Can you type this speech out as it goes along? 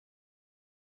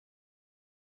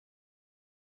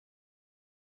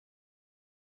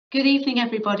Good evening,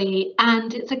 everybody,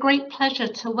 and it's a great pleasure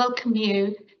to welcome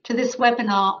you to this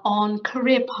webinar on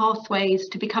career pathways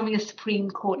to becoming a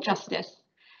Supreme Court Justice.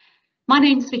 My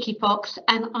name's Vicky Fox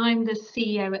and I'm the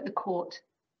CEO at the court.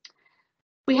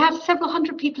 We have several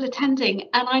hundred people attending,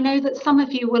 and I know that some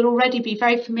of you will already be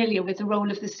very familiar with the role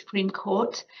of the Supreme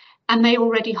Court and may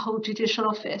already hold judicial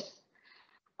office.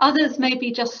 Others may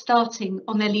be just starting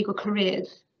on their legal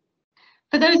careers.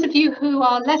 For those of you who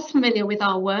are less familiar with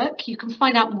our work, you can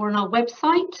find out more on our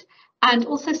website and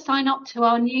also sign up to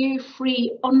our new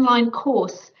free online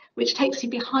course, which takes you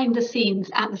behind the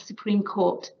scenes at the Supreme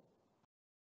Court.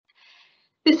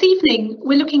 This evening,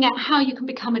 we're looking at how you can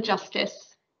become a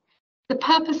justice. The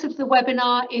purpose of the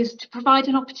webinar is to provide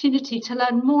an opportunity to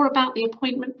learn more about the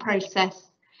appointment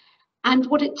process and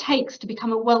what it takes to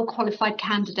become a well-qualified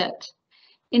candidate,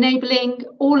 enabling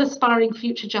all aspiring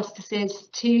future justices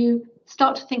to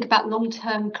start to think about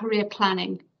long-term career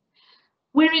planning.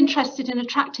 We're interested in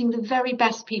attracting the very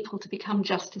best people to become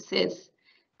justices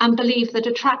and believe that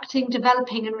attracting,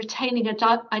 developing and retaining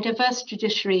a diverse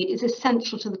judiciary is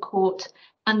essential to the court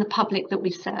and the public that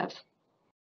we serve.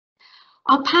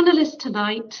 Our panellists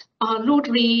tonight are Lord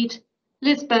Reid,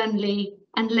 Liz Burnley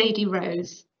and Lady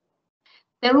Rose.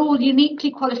 They're all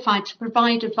uniquely qualified to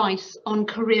provide advice on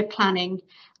career planning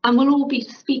and will all be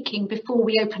speaking before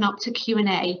we open up to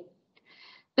Q&A.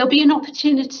 There'll be an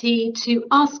opportunity to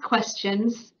ask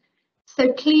questions,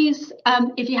 so please,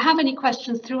 if you have any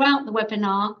questions throughout the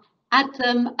webinar, add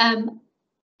them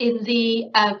in the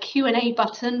Q&A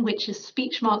button, which is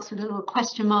speech marks with a little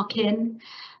question mark in.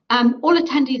 All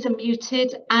attendees are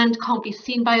muted and can't be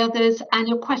seen by others, and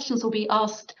your questions will be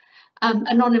asked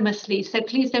anonymously, so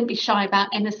please don't be shy about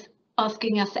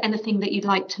asking us anything that you'd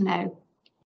like to know.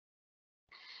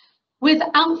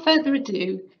 Without further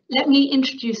ado, let me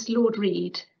introduce Lord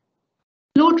Reid.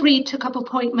 Lord Reid took up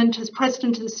appointment as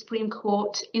President of the Supreme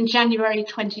Court in January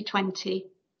 2020.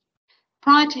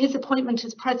 Prior to his appointment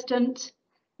as President,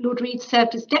 Lord Reid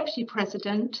served as Deputy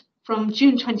President from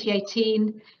June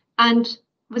 2018 and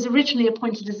was originally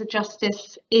appointed as a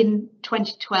Justice in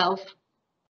 2012.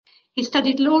 He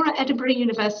studied law at Edinburgh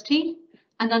University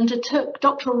and undertook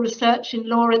doctoral research in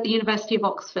law at the University of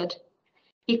Oxford.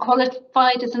 He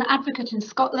qualified as an advocate in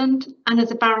Scotland and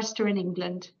as a barrister in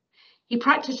England. He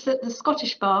practiced at the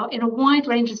Scottish Bar in a wide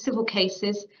range of civil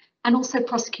cases and also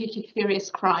prosecuted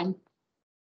serious crime.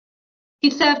 He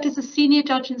served as a senior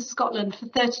judge in Scotland for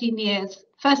 13 years,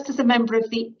 first as a member of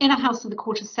the Inner House of the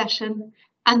Court of Session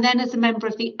and then as a member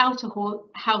of the Outer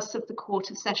House of the Court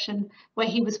of Session, where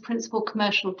he was Principal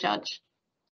Commercial Judge.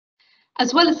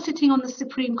 As well as sitting on the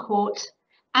Supreme Court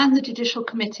and the Judicial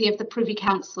Committee of the Privy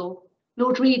Council,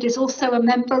 Lord Reid is also a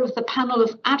member of the panel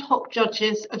of ad hoc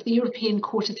judges of the European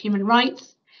Court of Human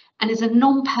Rights and is a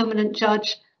non-permanent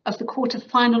judge of the Court of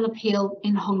Final Appeal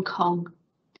in Hong Kong.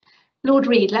 Lord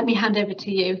Reid, let me hand over to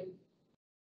you.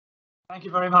 Thank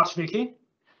you very much, Vicky.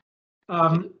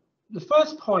 The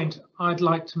first point I'd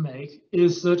like to make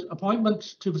is that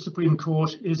appointment to the Supreme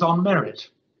Court is on merit.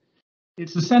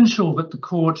 It's essential that the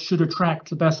court should attract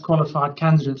the best qualified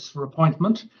candidates for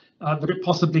appointment that it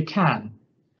possibly can.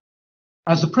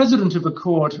 As the President of the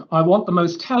court, I want the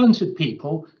most talented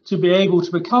people to be able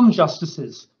to become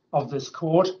justices of this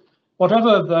court,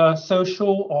 whatever their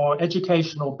social or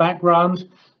educational background,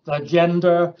 their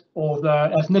gender or their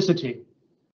ethnicity.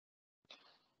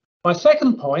 My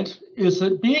second point is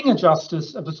that being a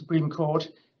Justice of the Supreme Court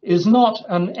is not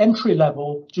an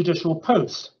entry-level judicial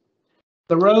post.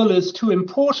 The role is too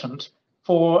important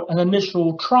for an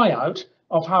initial tryout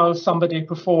of how somebody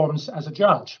performs as a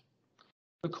judge.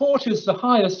 The court is the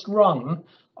highest rung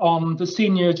on the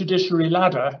senior judiciary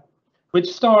ladder, which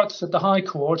starts at the High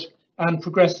Court and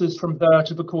progresses from there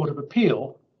to the Court of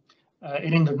Appeal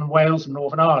in England and Wales and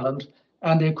Northern Ireland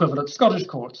and the equivalent Scottish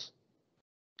courts.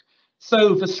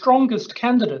 So the strongest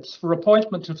candidates for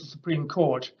appointment to the Supreme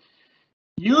Court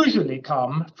usually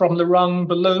come from the rung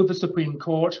below the Supreme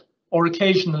Court or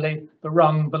occasionally the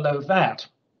rung below that.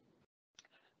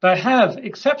 There have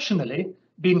exceptionally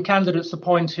been candidates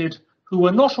appointed who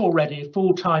were not already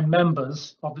full-time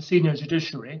members of the senior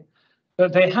judiciary,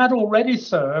 but they had already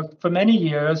served for many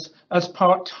years as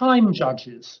part-time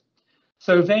judges.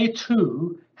 So they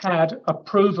too had a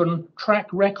proven track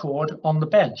record on the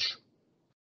bench.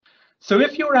 So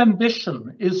if your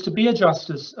ambition is to be a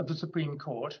Justice of the Supreme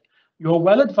Court, you're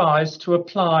well advised to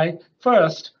apply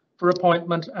first for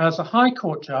appointment as a High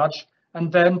Court judge and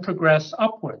then progress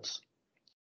upwards.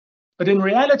 But in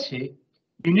reality,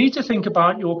 you need to think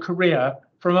about your career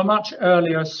from a much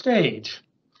earlier stage.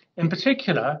 In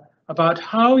particular, about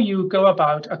how you go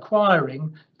about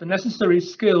acquiring the necessary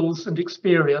skills and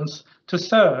experience to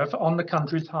serve on the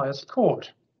country's highest court.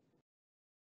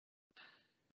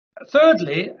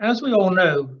 Thirdly, as we all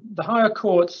know, the higher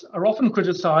courts are often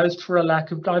criticised for a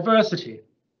lack of diversity.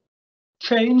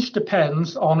 Change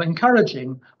depends on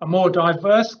encouraging a more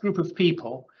diverse group of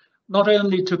people, not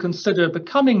only to consider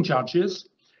becoming judges,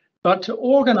 but to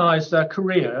organise their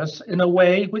careers in a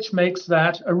way which makes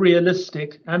that a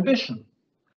realistic ambition.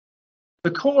 The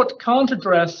court can't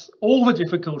address all the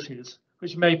difficulties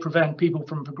which may prevent people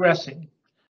from progressing,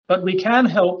 but we can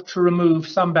help to remove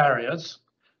some barriers,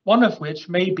 one of which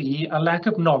may be a lack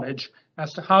of knowledge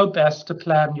as to how best to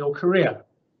plan your career.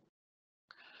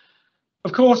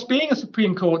 Of course, being a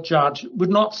Supreme Court judge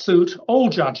would not suit all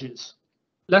judges,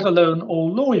 let alone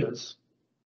all lawyers.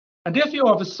 And if you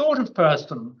are the sort of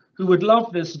person who would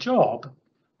love this job,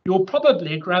 you'll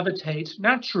probably gravitate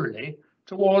naturally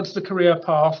towards the career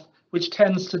path which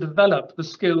tends to develop the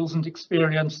skills and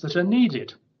experience that are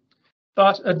needed.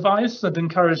 But advice and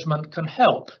encouragement can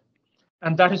help,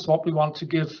 and that is what we want to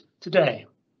give today.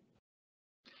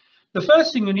 The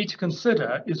first thing you need to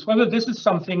consider is whether this is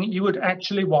something you would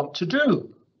actually want to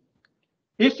do.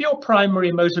 If your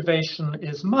primary motivation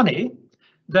is money,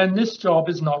 then this job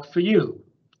is not for you.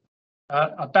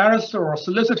 A barrister or a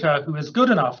solicitor who is good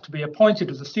enough to be appointed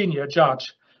as a senior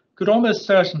judge could almost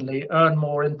certainly earn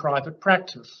more in private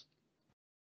practice.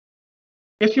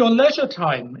 If your leisure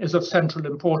time is of central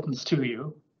importance to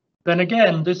you, then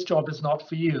again, this job is not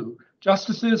for you.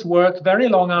 Justices work very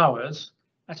long hours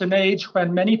at an age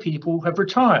when many people have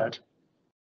retired.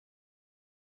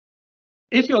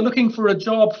 If you're looking for a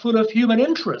job full of human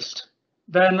interest,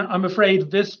 then I'm afraid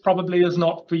this probably is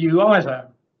not for you either.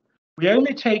 We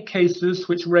only take cases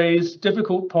which raise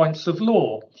difficult points of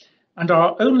law, and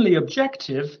our only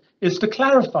objective is to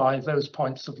clarify those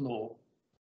points of law.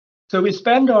 So we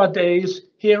spend our days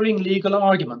hearing legal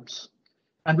arguments,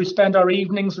 and we spend our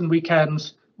evenings and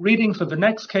weekends reading for the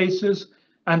next cases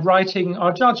and writing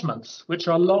our judgments, which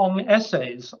are long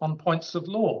essays on points of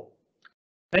law.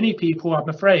 Many people, I'm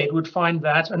afraid, would find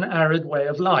that an arid way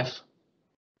of life.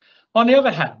 On the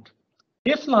other hand,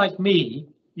 if, like me,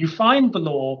 you find the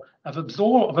law of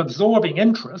absorbing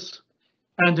interest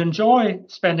and enjoy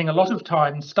spending a lot of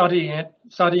time studying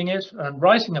it and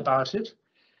writing about it,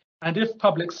 and if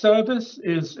public service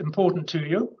is important to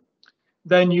you,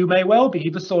 then you may well be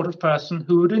the sort of person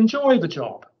who would enjoy the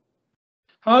job.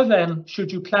 How then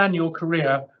should you plan your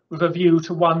career with a view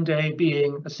to one day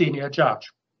being a senior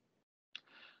judge?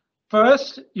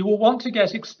 First, you will want to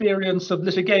get experience of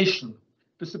litigation.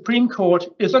 The Supreme Court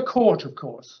is a court, of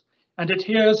course, and it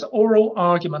hears oral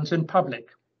argument in public.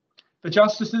 The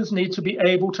justices need to be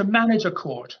able to manage a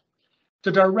court,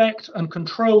 to direct and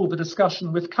control the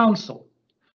discussion with counsel,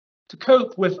 to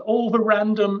cope with all the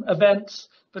random events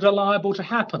that are liable to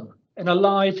happen in a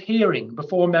live hearing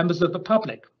before members of the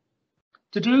public.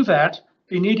 To do that,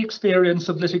 they need experience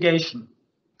of litigation.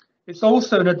 It's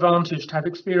also an advantage to have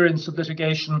experience of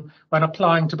litigation when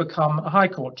applying to become a High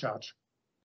Court judge.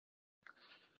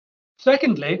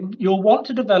 Secondly, you'll want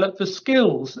to develop the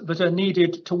skills that are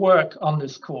needed to work on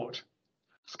this court.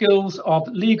 Skills of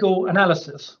legal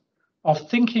analysis, of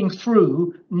thinking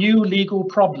through new legal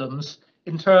problems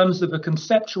in terms of the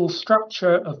conceptual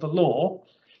structure of the law,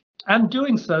 and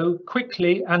doing so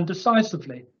quickly and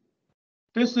decisively.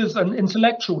 This is an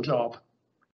intellectual job.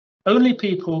 Only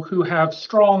people who have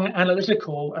strong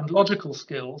analytical and logical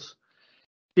skills,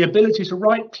 the ability to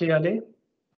write clearly,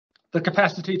 the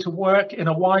capacity to work in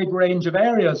a wide range of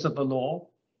areas of the law,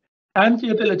 and the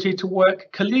ability to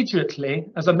work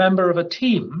collegiately as a member of a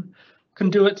team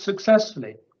can do it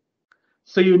successfully.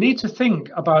 So you need to think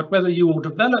about whether you will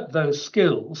develop those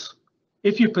skills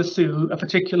if you pursue a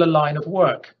particular line of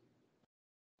work.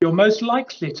 You're most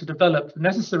likely to develop the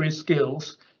necessary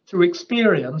skills through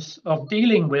experience of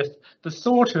dealing with the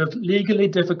sort of legally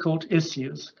difficult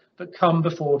issues that come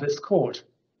before this court.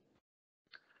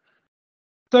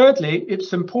 Thirdly,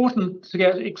 it's important to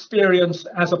get experience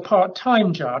as a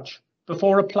part-time judge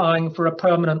before applying for a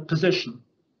permanent position.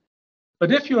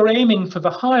 But if you're aiming for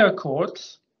the higher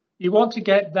courts, you want to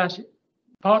get that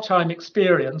part-time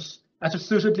experience at a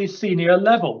suitably senior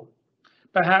level,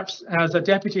 perhaps as a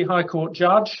deputy High Court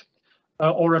judge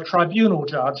or a tribunal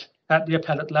judge at the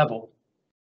appellate level.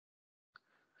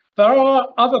 There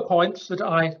are other points that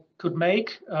I could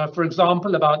make, for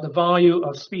example, about the value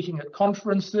of speaking at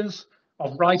conferences,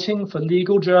 of writing for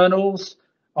legal journals,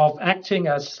 of acting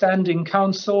as standing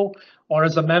counsel or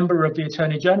as a member of the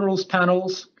Attorney General's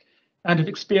panels, and of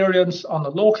experience on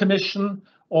the Law Commission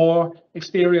or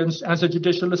experience as a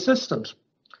judicial assistant.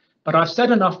 But I've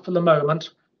said enough for the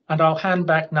moment. and I'll hand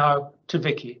back now to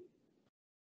Vicky.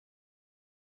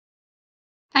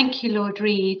 Thank you, Lord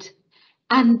Reid.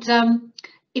 And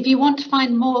if you want to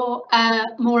find more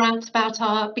out about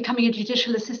our becoming a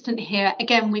judicial assistant here,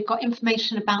 again, we've got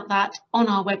information about that on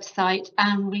our website,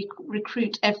 and we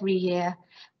recruit every year,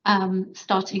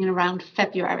 starting around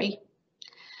February.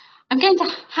 I'm going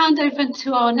to hand over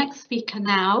to our next speaker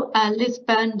now, Liz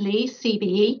Burnley,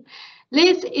 CBE.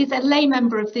 Liz is a lay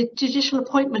member of the Judicial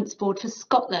Appointments Board for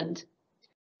Scotland.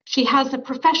 She has a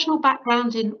professional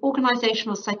background in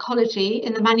organisational psychology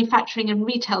in the manufacturing and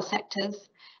retail sectors,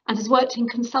 and has worked in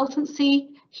consultancy,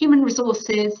 human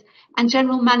resources and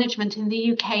general management in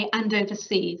the UK and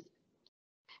overseas.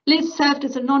 Liz served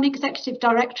as a non-executive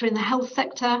director in the health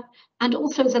sector and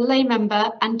also as a lay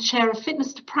member and chair of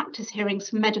fitness to practice hearings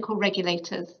for medical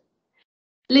regulators.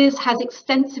 Liz has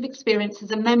extensive experience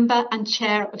as a member and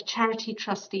chair of charity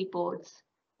trustee boards.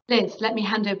 Liz, let me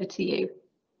hand over to you.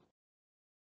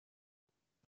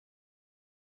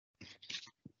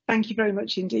 Thank you very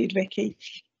much indeed, Vicky.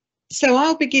 So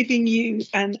I'll be giving you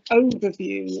an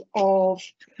overview of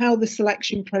how the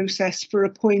selection process for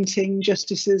appointing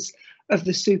justices of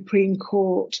the Supreme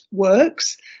Court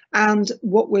works and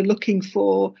what we're looking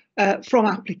for from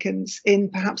applicants in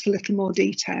perhaps a little more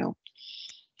detail.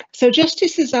 So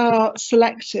justices are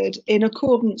selected in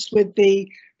accordance with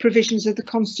the provisions of the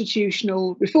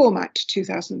Constitutional Reform Act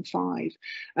 2005,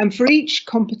 and for each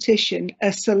competition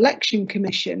a selection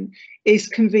commission is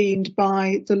convened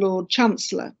by the Lord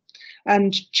Chancellor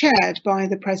and chaired by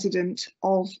the President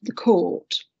of the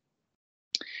Court.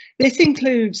 This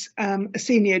includes a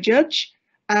senior judge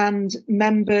and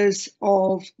members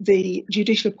of the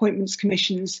Judicial Appointments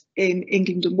Commissions in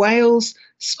England and Wales,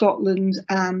 Scotland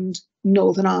and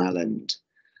Northern Ireland.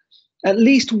 At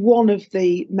least one of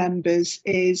the members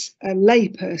is a lay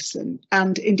person,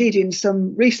 and indeed in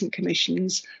some recent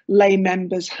commissions, lay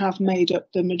members have made up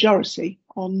the majority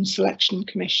on selection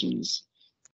commissions.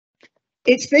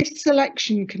 It's this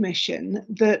selection commission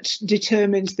that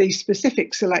determines the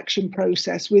specific selection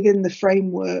process within the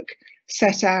framework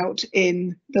set out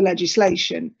in the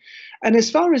legislation. And as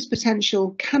far as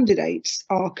potential candidates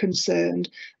are concerned,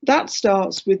 that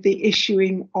starts with the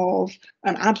issuing of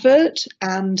an advert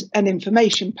and an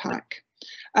information pack.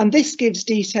 And this gives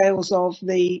details of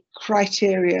the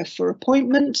criteria for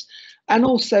appointment and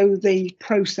also the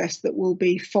process that will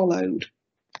be followed.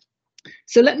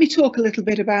 So let me talk a little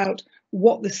bit about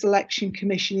what the Selection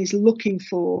Commission is looking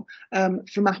for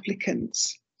from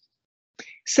applicants.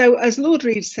 So as Lord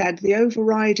Reid said, the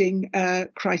overriding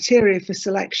criteria for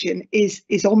selection is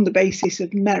on the basis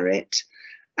of merit,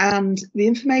 and the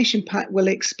information pack will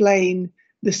explain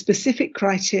the specific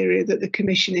criteria that the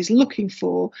Commission is looking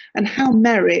for and how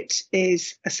merit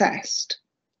is assessed.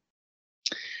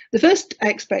 The first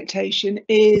expectation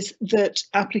is that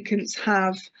applicants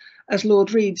have, as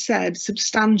Lord Reid said,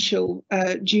 substantial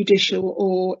judicial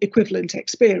or equivalent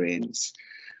experience.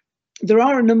 There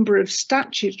are a number of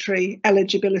statutory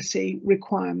eligibility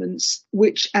requirements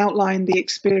which outline the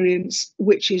experience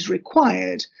which is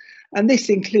required, and this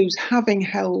includes having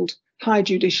held high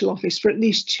judicial office for at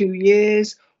least 2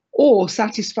 years or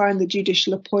satisfying the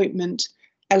judicial appointment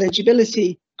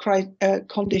eligibility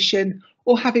condition,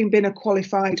 or having been a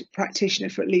qualified practitioner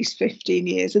for at least 15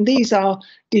 years, and these are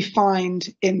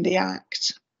defined in the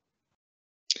Act.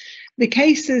 The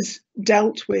cases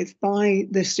dealt with by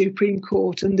the Supreme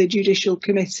Court and the Judicial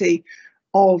Committee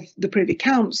of the Privy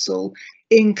Council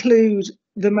include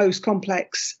the most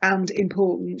complex and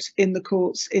important in the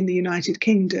courts in the United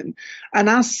Kingdom, and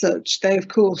as such they of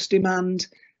course demand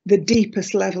the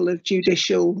deepest level of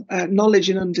judicial knowledge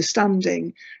and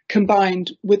understanding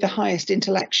combined with the highest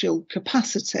intellectual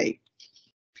capacity.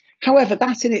 However,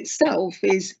 that in itself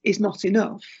is not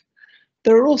enough.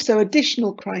 There are also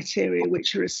additional criteria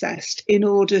which are assessed in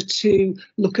order to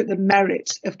look at the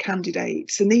merit of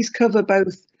candidates, and these cover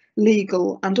both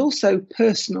legal and also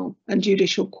personal and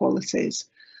judicial qualities.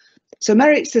 So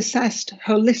merit's assessed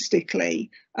holistically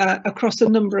across a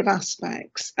number of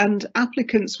aspects, and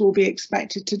applicants will be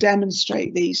expected to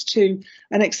demonstrate these to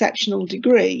an exceptional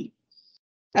degree.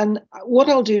 And what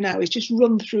I'll do now is just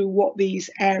run through what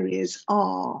these areas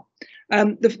are.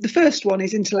 The first one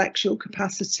is intellectual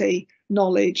capacity,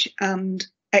 knowledge and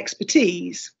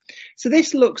expertise. So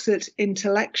this looks at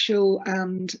intellectual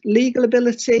and legal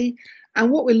ability, and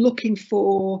what we're looking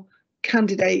for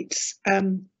candidates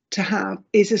to have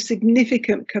is a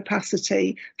significant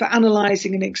capacity for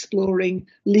analysing and exploring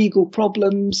legal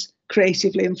problems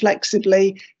creatively and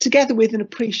flexibly, together with an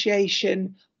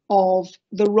appreciation of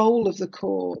the role of the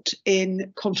court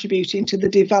in contributing to the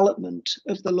development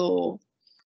of the law.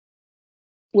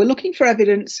 We're looking for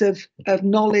evidence of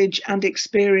knowledge and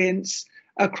experience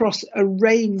across a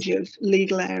range of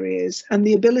legal areas and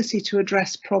the ability to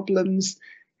address problems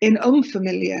in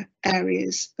unfamiliar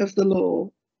areas of the law.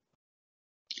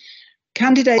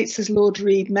 Candidates, as Lord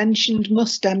Reid mentioned,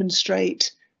 must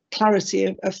demonstrate clarity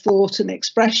of thought and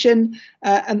expression,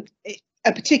 and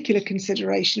a particular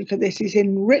consideration for this is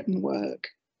in written work.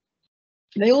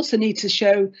 They also need to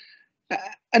show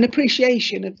an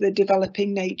appreciation of the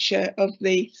developing nature of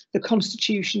the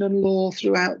constitution and law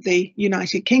throughout the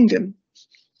United Kingdom.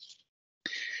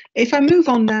 If I move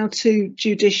on now to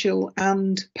judicial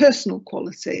and personal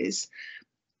qualities,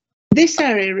 this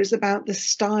area is about the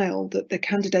style that the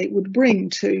candidate would bring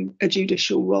to a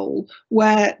judicial role,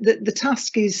 where the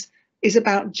task is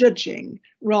about judging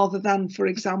rather than, for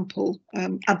example,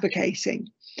 advocating.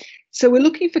 So we're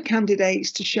looking for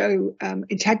candidates to show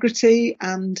integrity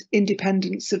and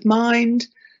independence of mind,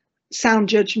 sound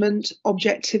judgment,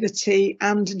 objectivity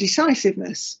and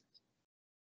decisiveness.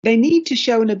 They need to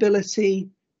show an ability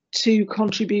to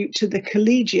contribute to the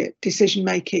collegiate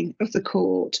decision-making of the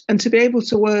court and to be able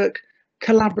to work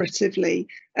collaboratively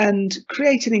and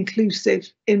create an inclusive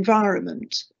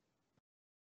environment.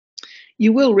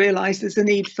 You will realise there's a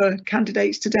need for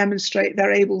candidates to demonstrate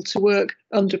they're able to work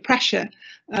under pressure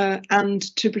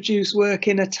and to produce work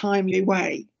in a timely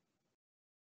way.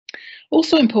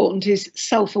 Also important is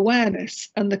self-awareness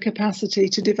and the capacity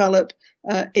to develop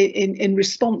in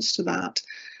response to that.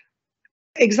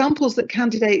 Examples that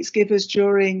candidates give us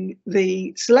during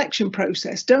the selection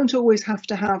process don't always have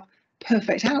to have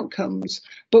perfect outcomes,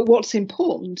 but what's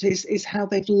important is how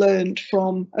they've learned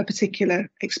from a particular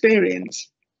experience.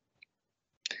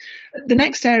 The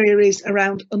next area is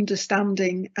around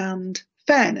understanding and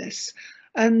fairness,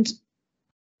 and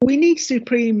we need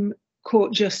Supreme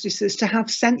Court justices to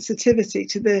have sensitivity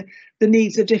to the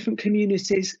needs of different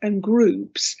communities and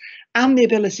groups, and the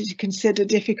ability to consider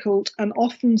difficult and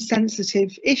often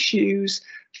sensitive issues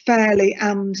fairly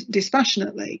and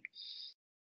dispassionately.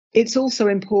 It's also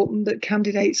important that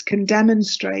candidates can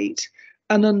demonstrate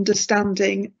an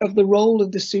understanding of the role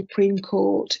of the Supreme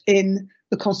Court in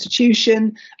the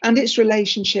Constitution and its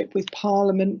relationship with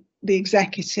Parliament, the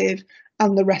Executive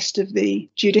and the rest of the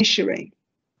judiciary.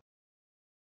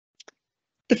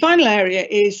 The final area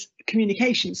is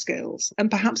communication skills,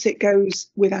 and perhaps it goes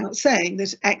without saying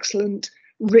that excellent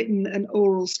written and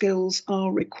oral skills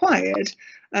are required,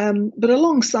 but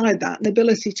alongside that, an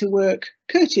ability to work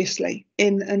courteously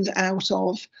in and out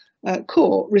of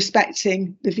court,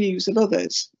 respecting the views of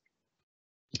others.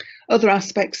 Other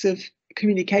aspects of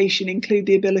communication include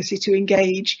the ability to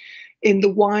engage in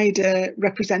the wider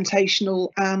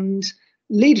representational and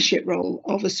leadership role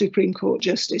of a Supreme Court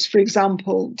justice, for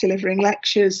example, delivering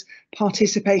lectures,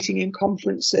 participating in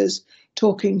conferences,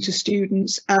 talking to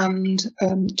students and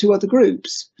to other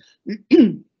groups.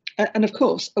 And of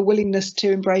course, a willingness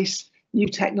to embrace new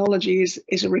technology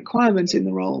is a requirement in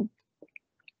the role.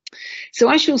 So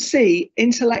as you'll see,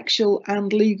 intellectual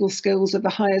and legal skills of the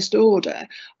highest order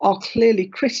are clearly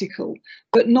critical,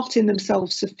 but not in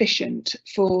themselves sufficient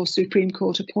for Supreme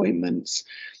Court appointments.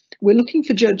 We're looking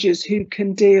for judges who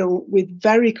can deal with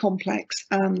very complex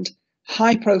and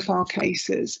high-profile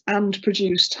cases and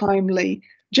produce timely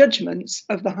judgments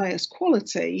of the highest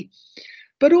quality,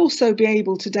 but also be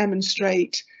able to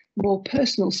demonstrate more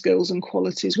personal skills and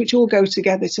qualities, which all go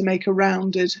together to make a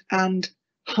rounded and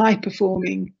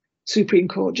high-performing Supreme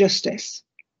Court justice.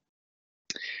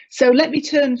 So let me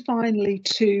turn finally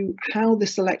to how the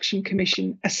Selection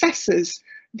Commission assesses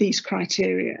these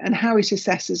criteria and how it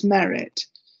assesses merit.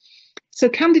 So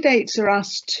candidates are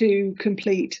asked to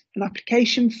complete an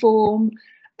application form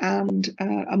and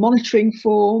a monitoring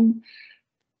form.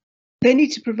 They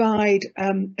need to provide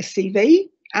a CV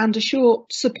and a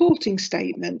short supporting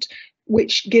statement,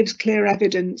 which gives clear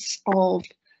evidence of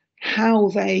how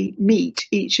they meet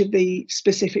each of the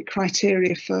specific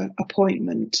criteria for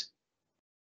appointment.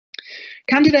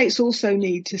 Candidates also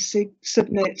need to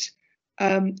submit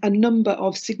a number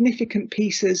of significant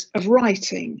pieces of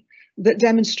writing that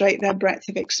demonstrate their breadth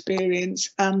of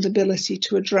experience and ability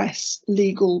to address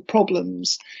legal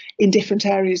problems in different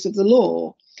areas of the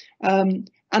law,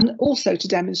 and also to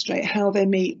demonstrate how they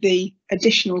meet the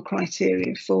additional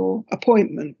criteria for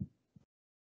appointment.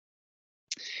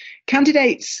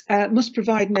 Candidates must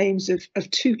provide names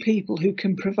of 2 people who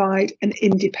can provide an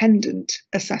independent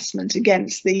assessment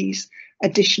against these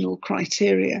additional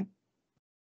criteria.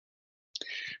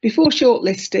 Before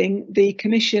shortlisting, the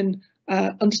Commission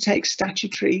undertakes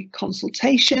statutory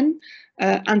consultation,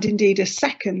 and indeed a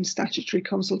second statutory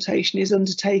consultation is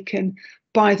undertaken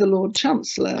by the Lord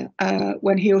Chancellor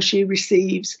when he or she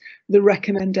receives the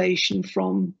recommendation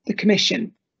from the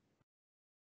Commission.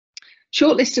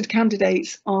 Shortlisted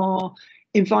candidates are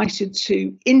invited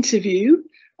to interview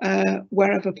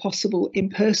wherever possible in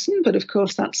person, but of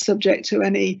course that's subject to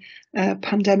any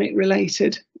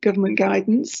pandemic-related government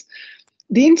guidance.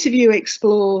 The interview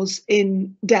explores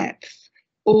in depth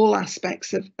all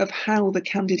aspects of how the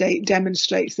candidate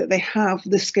demonstrates that they have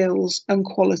the skills and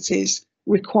qualities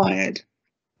required.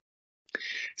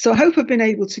 So I hope I've been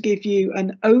able to give you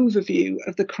an overview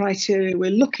of the criteria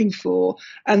we're looking for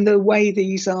and the way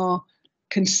these are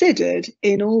considered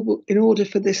in order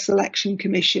for this selection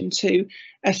commission to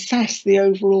assess the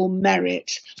overall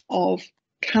merit of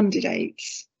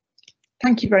candidates.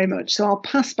 Thank you very much. So I'll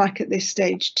pass back at this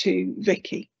stage to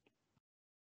Vicky.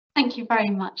 Thank you very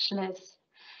much, Liz.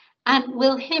 And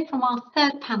we'll hear from our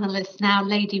third panellist now,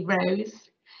 Lady Rose.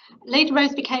 Lady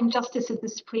Rose became Justice of the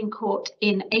Supreme Court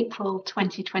in April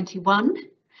 2021.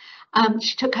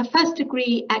 She took her first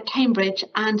degree at Cambridge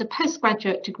and a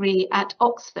postgraduate degree at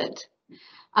Oxford.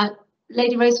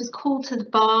 Lady Rose was called to the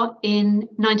bar in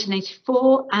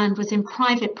 1984 and was in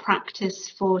private practice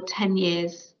for 10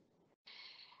 years.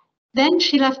 Then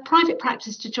she left private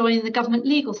practice to join the government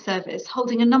legal service,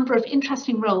 holding a number of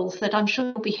interesting roles that I'm sure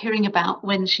we'll be hearing about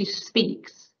when she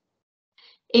speaks.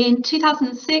 In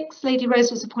 2006, Lady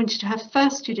Rose was appointed to her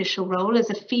first judicial role as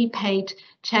a fee-paid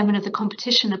chairman of the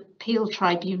Competition Appeal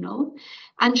Tribunal,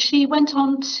 and she went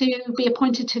on to be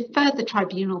appointed to further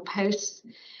tribunal posts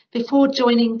before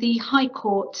joining the High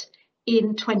Court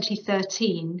in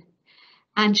 2013,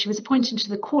 and she was appointed to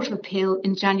the Court of Appeal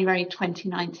in January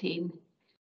 2019.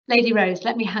 Lady Rose,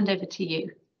 let me hand over to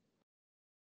you.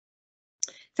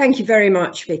 Thank you very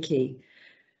much, Vicky.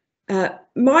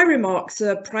 My remarks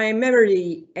are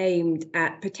primarily aimed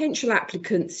at potential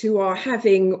applicants who are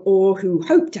having or who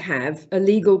hope to have a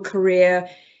legal career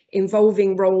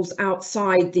involving roles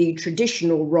outside the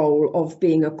traditional role of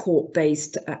being a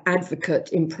court-based advocate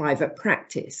in private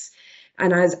practice.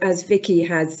 And as Vicky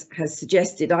has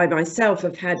suggested, I myself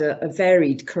have had a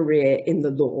varied career in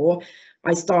the law.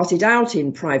 I started out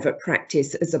in private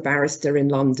practice as a barrister in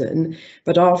London,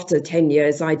 but after 10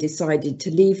 years I decided to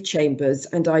leave Chambers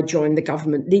and I joined the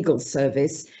government legal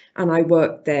service, and I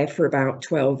worked there for about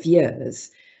 12 years.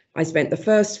 I spent the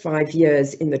first 5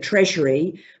 years in the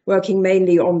Treasury, working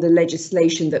mainly on the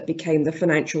legislation that became the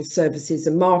Financial Services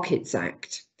and Markets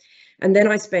Act. And then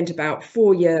I spent about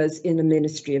 4 years in the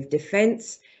Ministry of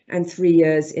Defence and 3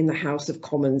 years in the House of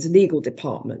Commons Legal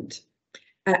Department.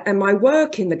 And my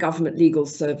work in the government legal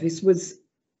service was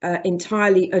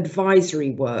entirely advisory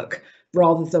work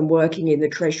rather than working in the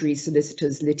Treasury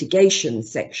Solicitor's litigation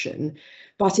section.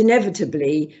 But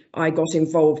inevitably, I got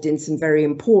involved in some very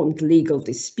important legal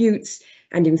disputes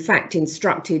and in fact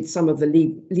instructed some of the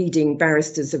leading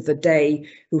barristers of the day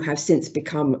who have since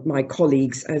become my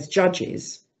colleagues as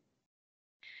judges.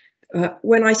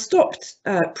 When I stopped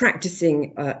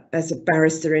practicing as a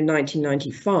barrister in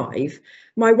 1995,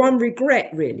 my one regret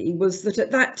really was that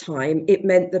at that time it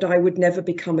meant that I would never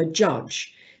become a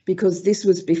judge, because this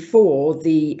was before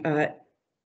the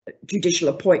Judicial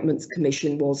Appointments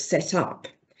Commission was set up.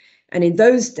 And in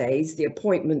those days, the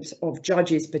appointment of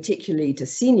judges, particularly to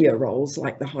senior roles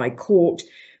like the High Court,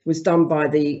 was done by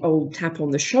the old tap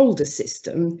on the shoulder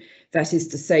system. That is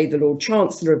to say, the Lord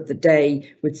Chancellor of the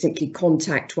day would simply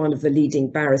contact one of the leading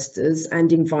barristers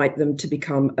and invite them to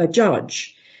become a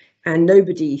judge. And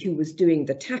nobody who was doing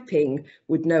the tapping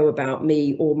would know about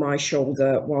me or my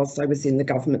shoulder whilst I was in the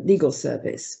government legal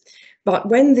service. But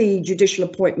when the Judicial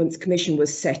Appointments Commission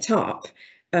was set up,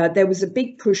 there was a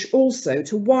big push also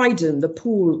to widen the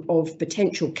pool of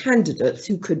potential candidates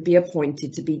who could be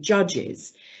appointed to be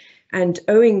judges. And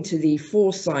owing to the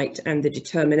foresight and the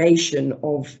determination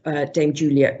of Dame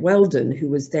Juliet Weldon, who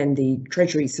was then the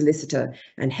Treasury Solicitor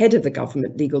and head of the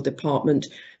Government Legal Department,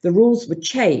 the rules were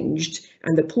changed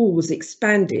and the pool was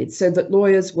expanded so that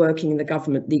lawyers working in the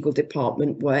Government Legal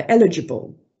Department were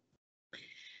eligible.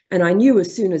 And I knew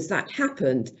as soon as that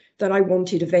happened that I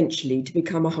wanted eventually to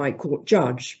become a High Court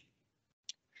judge.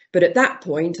 But at that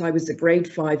point, I was a Grade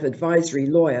 5 advisory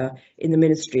lawyer in the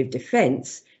Ministry of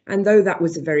Defence. And though that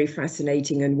was a very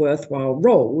fascinating and worthwhile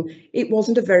role, it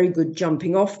wasn't a very good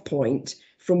jumping off point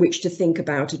from which to think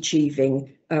about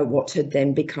achieving what had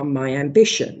then become my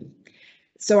ambition.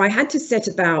 So I had to set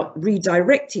about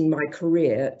redirecting my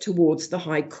career towards the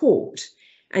High Court.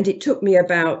 And it took me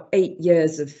about 8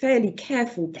 years of fairly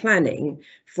careful planning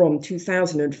from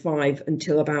 2005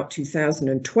 until about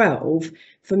 2012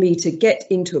 for me to get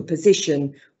into a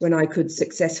position when I could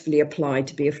successfully apply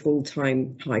to be a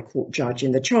full-time High Court judge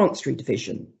in the Chancery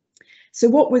Division. So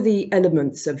what were the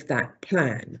elements of that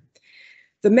plan?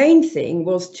 The main thing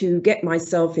was to get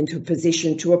myself into a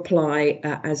position to apply,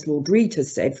 as Lord Reid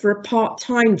has said, for a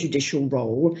part-time judicial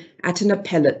role at an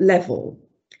appellate level.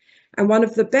 And one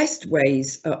of the best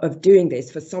ways of doing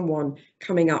this for someone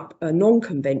coming up a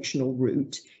non-conventional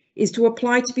route is to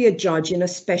apply to be a judge in a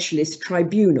specialist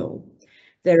tribunal.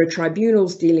 There are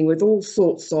tribunals dealing with all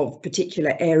sorts of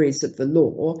particular areas of the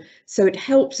law, so it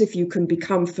helps if you can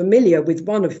become familiar with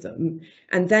one of them,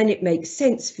 and then it makes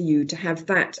sense for you to have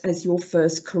that as your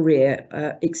first career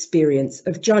experience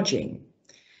of judging.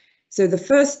 So the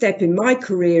first step in my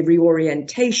career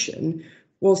reorientation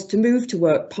was to move to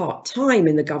work part-time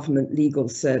in the government legal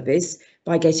service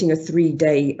by getting a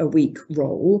 3-day-a-week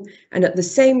role, and at the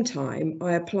same time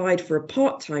I applied for a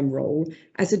part-time role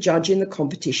as a judge in the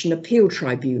Competition Appeal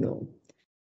Tribunal.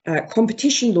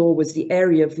 Competition law was the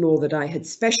area of law that I had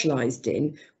specialised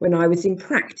in when I was in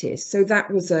practice, so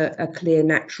that was a clear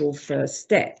natural first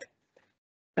step.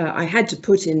 I had to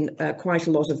put in quite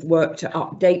a lot of work to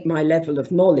update my level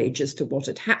of knowledge as to what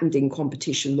had happened in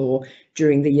competition law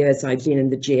during the years I'd been in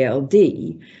the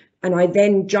GLD. And I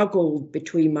then juggled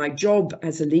between my job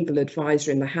as a legal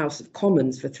advisor in the House of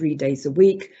Commons for 3 days a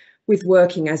week with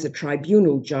working as a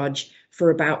tribunal judge for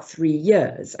about 3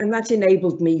 years. And that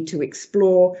enabled me to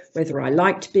explore whether I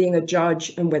liked being a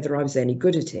judge and whether I was any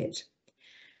good at it.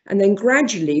 And then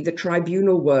gradually the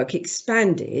tribunal work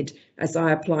expanded as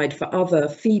I applied for other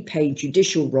fee-paid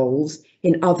judicial roles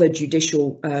in other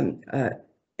judicial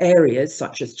areas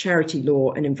such as charity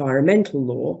law and environmental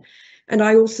law. And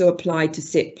I also applied to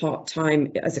sit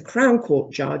part-time as a Crown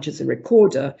Court judge, as a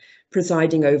recorder,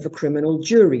 presiding over criminal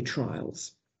jury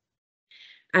trials.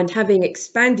 And having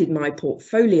expanded my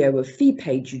portfolio of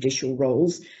fee-paid judicial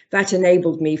roles, that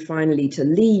enabled me finally to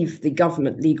leave the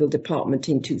government legal department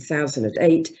in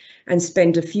 2008 and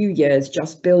spend a few years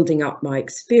just building up my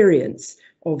experience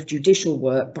of judicial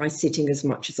work by sitting as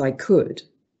much as I could.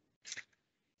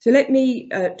 So let me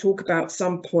talk about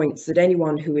some points that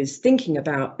anyone who is thinking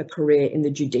about a career in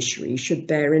the judiciary should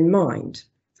bear in mind.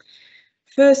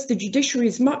 First, the judiciary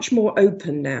is much more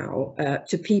open now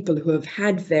to people who have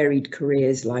had varied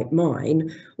careers like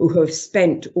mine, or who have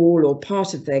spent all or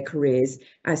part of their careers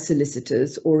as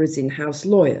solicitors or as in-house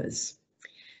lawyers.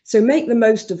 So make the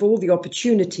most of all the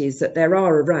opportunities that there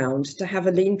are around to have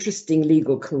an interesting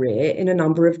legal career in a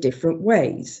number of different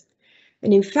ways.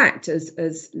 And in fact,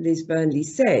 as Liz Burnley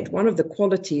said, one of the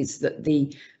qualities that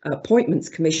the appointments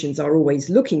commissions are always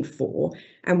looking for,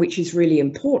 and which is really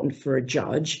important for a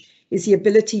judge, is the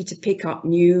ability to pick up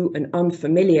new and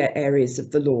unfamiliar areas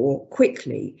of the law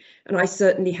quickly. And I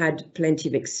certainly had plenty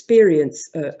of experience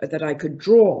that I could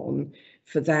draw on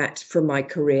for that from my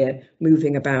career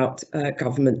moving about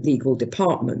government legal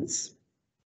departments.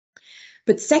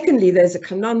 But secondly, there's a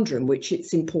conundrum which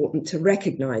it's important to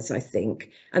recognise, I think,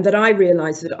 and that I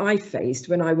realised that I faced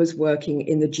when I was working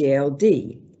in the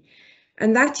GLD.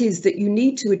 And that is that you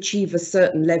need to achieve a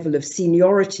certain level of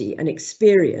seniority and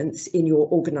experience in your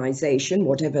organisation,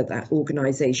 whatever that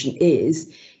organisation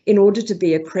is, in order to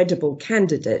be a credible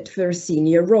candidate for a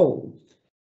senior role.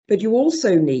 But you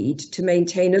also need to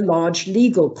maintain a large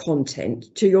legal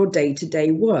content to your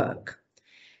day-to-day work.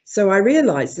 So I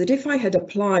realised that if I had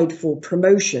applied for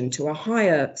promotion to a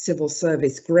higher civil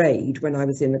service grade when I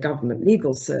was in the government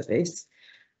legal service,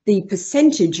 the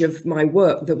percentage of my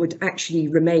work that would actually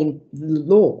remain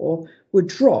law would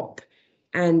drop,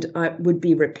 and I would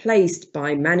be replaced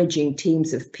by managing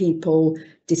teams of people,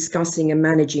 discussing and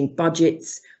managing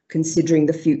budgets, considering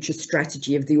the future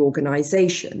strategy of the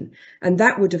organisation. And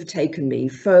that would have taken me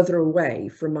further away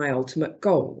from my ultimate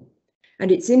goal.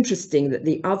 And it's interesting that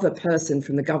the other person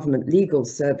from the government legal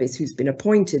service who's been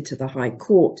appointed to the High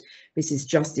Court, Mrs.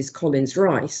 Justice Collins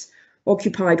Rice,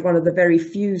 occupied one of the very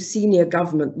few senior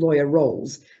government lawyer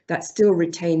roles that still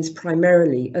retains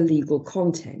primarily a legal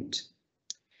content.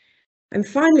 And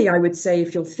finally, I would say,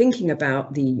 if you're thinking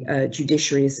about the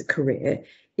judiciary as a career,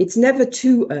 it's never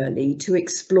too early to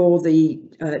explore the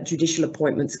Judicial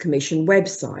Appointments Commission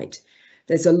website.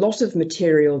 There's a lot of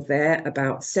material there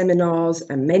about seminars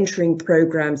and mentoring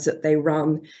programs that they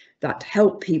run that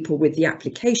help people with the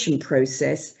application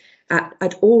process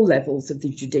at all levels of the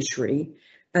judiciary.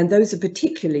 And those are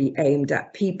particularly aimed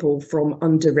at people from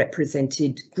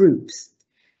underrepresented groups.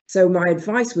 So my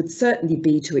advice would certainly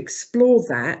be to explore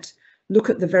that, look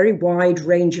at the very wide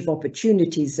range of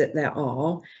opportunities that there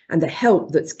are and the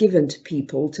help that's given to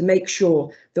people to make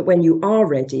sure that when you are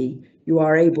ready, you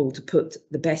are able to put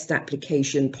the best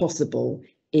application possible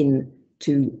in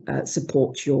to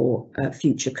support your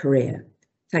future career.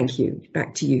 Thank you.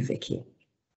 Back to you, Vicky.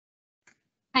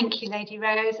 Thank you, Lady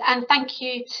Rose, and thank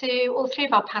you to all three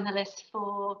of our panellists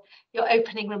for your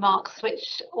opening remarks,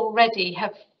 which already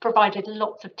have provided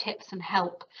lots of tips and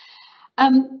help.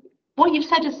 What you've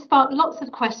said has sparked lots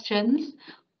of questions.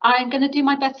 I'm going to do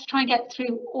my best to try and get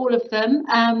through all of them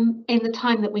in the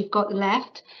time that we've got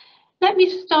left. Let me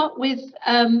start with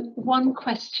one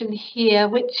question here,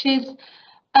 which is,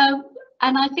 and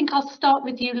I think I'll start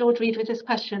with you, Lord Reid, with this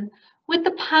question. Would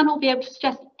the panel be able to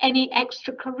suggest any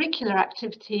extracurricular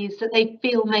activities that they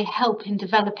feel may help in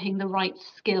developing the right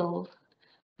skills?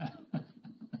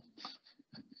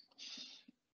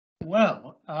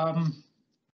 Well, I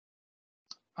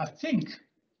think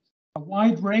a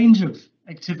wide range of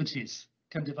activities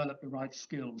can develop the right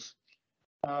skills.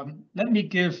 Let me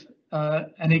give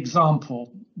an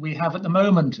example. We have at the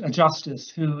moment a justice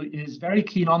who is very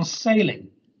keen on sailing.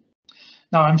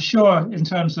 Now, I'm sure in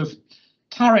terms of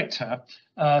character,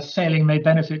 sailing may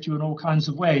benefit you in all kinds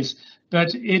of ways,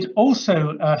 but it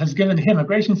also has given him a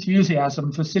great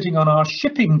enthusiasm for sitting on our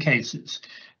shipping cases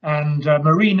and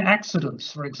marine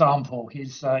accidents, for example.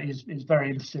 He's very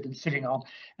interested in sitting on,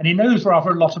 and he knows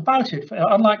rather a lot about it.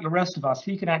 Unlike the rest of us,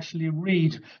 he can actually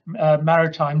read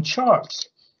maritime charts.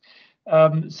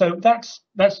 So that's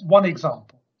one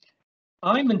example.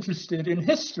 I'm interested in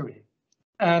history,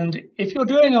 and if you're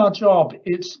doing our job,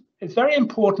 it's very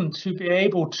important to be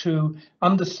able to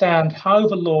understand how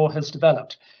the law has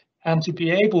developed and to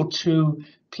be able to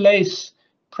place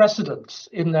precedents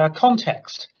in their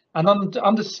context and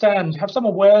understand, have some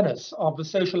awareness of the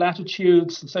social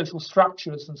attitudes and social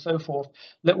structures and so forth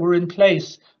that were in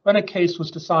place when a case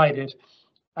was decided,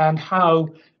 and how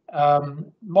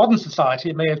modern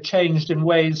society may have changed in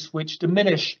ways which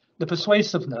diminish the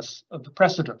persuasiveness of the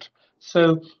precedent.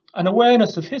 So an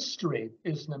awareness of history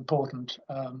is an important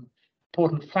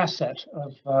facet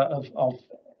of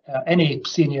any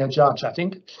senior judge, I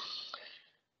think.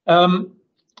 I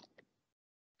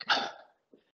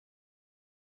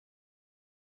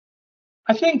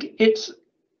think it's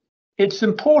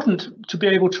important to be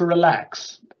able to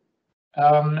relax.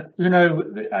 You know,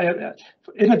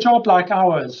 in a job like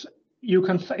ours,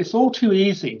 it's all too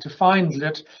easy to find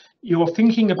that you're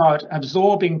thinking about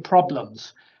absorbing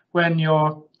problems when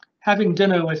you're having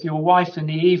dinner with your wife in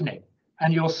the evening,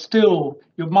 and your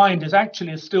mind is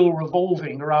actually still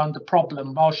revolving around the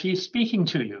problem while she's speaking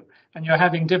to you, and you're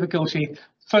having difficulty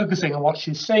focusing on what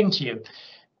she's saying to you.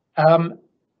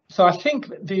 So I think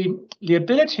the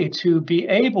ability to be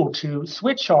able to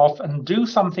switch off and do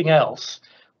something else,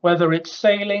 whether it's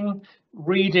sailing,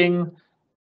 reading,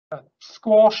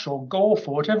 squash or golf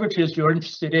or whatever it is you're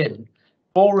interested in,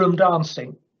 ballroom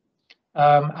dancing,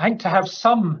 I think to have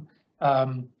something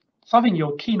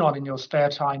you're keen on in your spare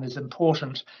time is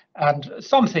important, and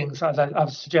some things, as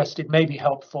I've suggested, may be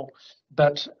helpful,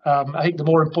 but I think the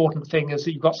more important thing is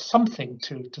that you've got something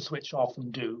to switch off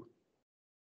and do.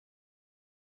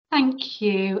 Thank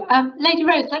you. Lady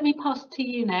Rose, let me pass to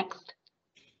you next.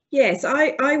 Yes,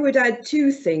 I would add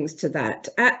two things to that.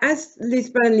 As Liz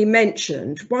Burnley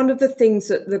mentioned, one of the things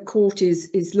that the court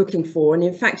is looking for, and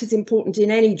in fact is important in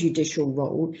any judicial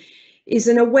role, is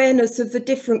an awareness of the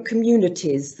different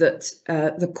communities that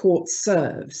the court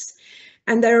serves.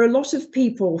 And there are a lot of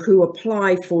people who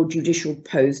apply for judicial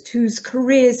posts whose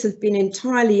careers have been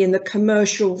entirely in the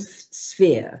commercial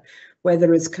sphere,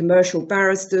 whether as commercial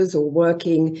barristers or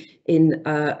working in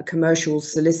commercial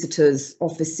solicitors'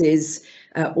 offices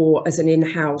or as an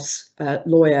in-house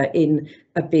lawyer in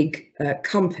a big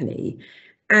company.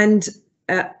 And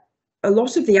a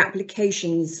lot of the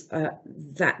applications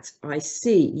that I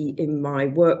see in my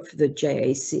work for the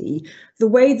JAC, the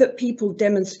way that people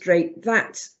demonstrate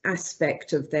that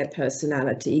aspect of their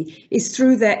personality is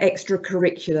through their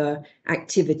extracurricular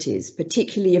activities,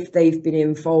 particularly if they've been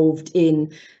involved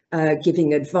in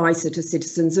giving advice at a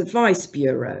Citizens Advice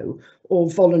Bureau,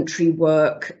 or voluntary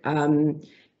work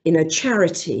in a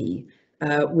charity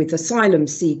with asylum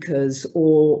seekers,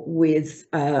 or with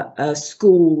a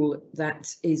school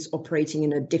that is operating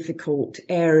in a difficult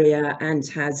area and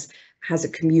has a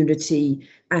community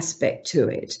aspect to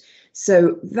it.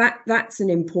 So that's an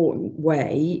important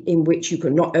way in which you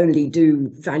can not only do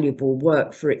valuable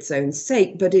work for its own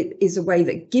sake, but it is a way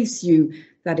that gives you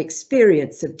that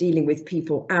experience of dealing with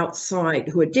people outside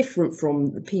who are different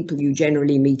from the people you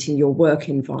generally meet in your work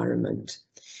environment.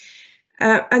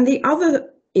 And the other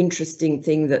interesting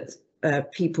thing that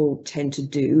people tend to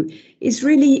do is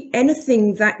really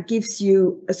anything that gives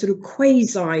you a sort of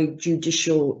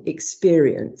quasi-judicial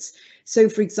experience. So,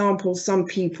 for example, some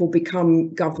people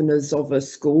become governors of a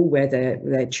school where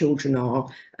their children are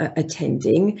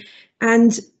attending,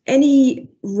 and any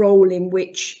role in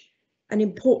which an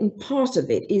important part of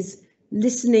it is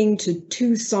listening to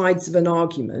two sides of an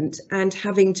argument and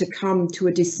having to come to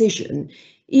a decision,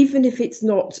 even if it's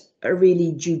not a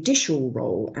really judicial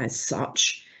role as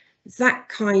such. That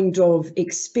kind of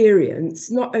experience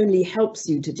not only helps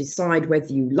you to decide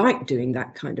whether you like doing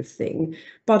that kind of thing,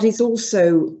 but it's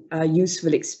also a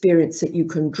useful experience that you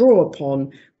can draw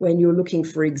upon when you're looking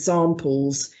for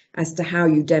examples as to how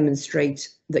you demonstrate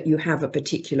that you have a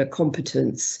particular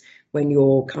competence when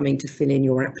you're coming to fill in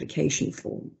your application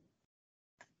form.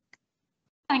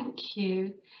 Thank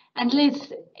you. And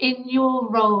Liz, in your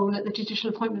role at the Judicial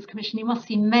Appointments Commission, you must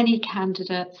see many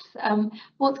candidates.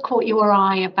 What's caught your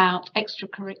eye about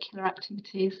extracurricular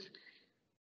activities?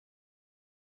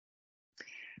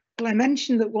 Well, I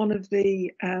mentioned that one of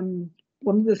the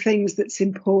things that's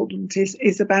important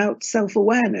is about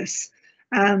self-awareness,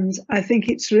 and I think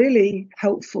it's really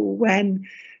helpful when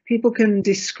people can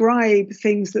describe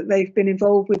things that they've been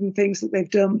involved with and things that they've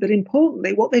done, but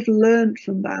importantly, what they've learned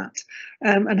from that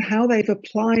and how they've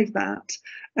applied that.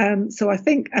 So I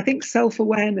think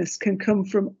self-awareness can come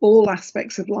from all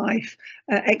aspects of life,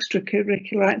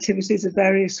 extracurricular activities of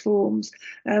various forms.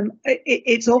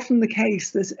 It's often the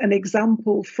case that an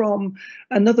example from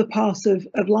another part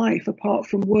of life, apart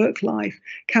from work life,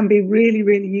 can be really,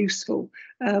 really useful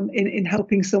in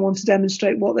helping someone to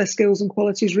demonstrate what their skills and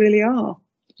qualities really are.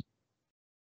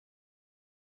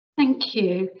 Thank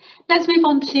you. Let's move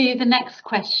on to the next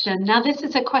question. Now, this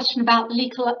is a question about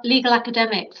legal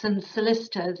academics and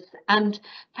solicitors, and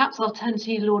perhaps I'll turn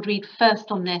to you, Lord Reid,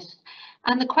 first on this.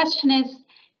 And the question is,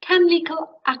 can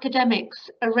legal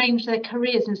academics arrange their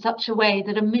careers in such a way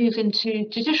that a move into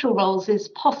judicial roles is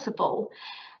possible?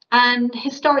 And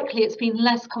historically, it's been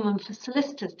less common for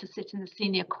solicitors to sit in the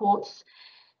senior courts.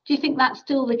 Do you think that's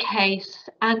still the case?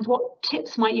 And what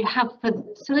tips might you have for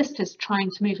solicitors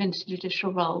trying to move into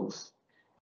judicial roles?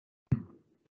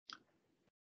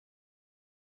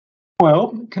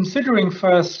 Well, considering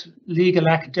first legal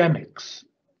academics,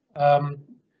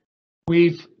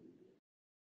 we've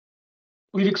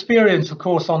experienced, of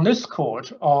course, on this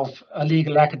court of a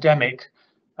legal academic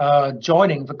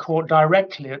joining the court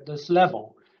directly at this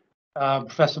level,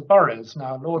 Professor Burrows,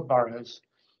 now Lord Burrows.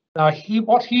 Now,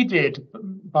 what he did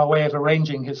by way of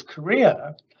arranging his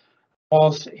career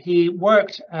was he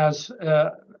worked as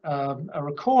a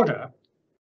recorder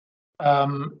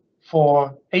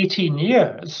for 18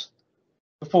 years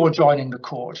before joining the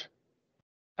court.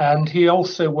 And he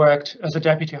also worked as a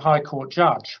deputy high court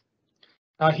judge.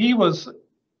 Now, he was,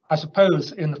 I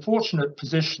suppose, in the fortunate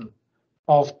position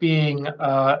of being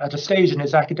at a stage in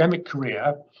his academic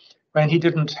career when he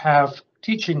didn't have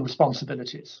teaching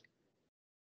responsibilities.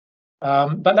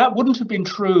 But that wouldn't have been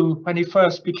true when he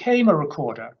first became a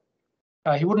recorder.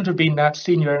 He wouldn't have been that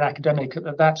senior and academic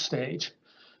at that stage.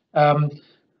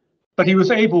 But he was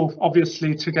able,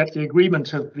 obviously, to get the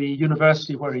agreement of the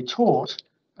university where he taught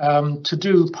to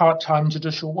do part-time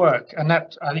judicial work. And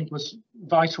that, I think, was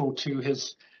vital to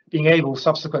his being able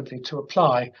subsequently to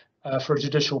apply for a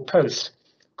judicial post.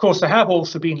 Of course, there have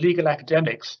also been legal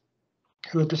academics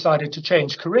who have decided to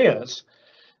change careers.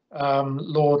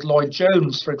 Lord Lloyd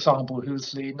Jones, for example,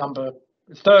 who's the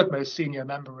third most senior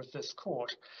member of this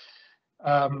court,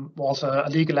 was a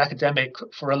legal academic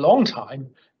for a long time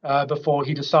before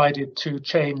he decided to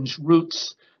change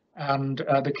routes and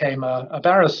became a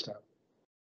barrister.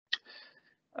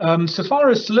 So far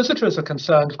as solicitors are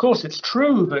concerned, of course, it's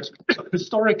true that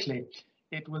historically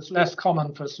it was less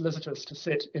common for solicitors to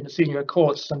sit in the senior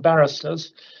courts than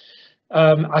barristers.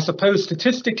 I suppose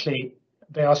statistically,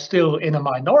 they are still in a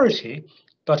minority,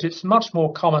 but it's much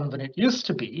more common than it used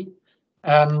to be,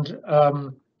 and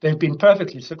they've been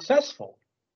perfectly successful.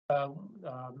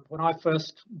 When I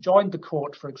first joined the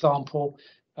court, for example,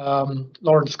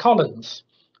 Lawrence Collins,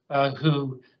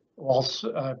 who was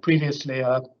previously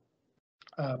a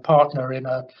partner in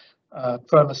a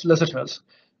firm of solicitors,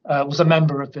 was a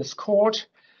member of this court.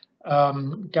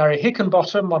 Gary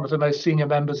Hickenbottom, one of the most senior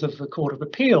members of the Court of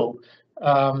Appeal,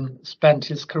 spent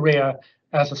his career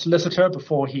as a solicitor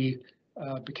before he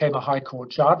became a High Court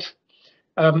judge.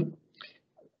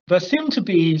 There seem to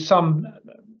be I'm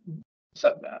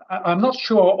not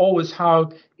sure always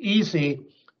how easy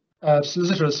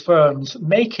solicitors' firms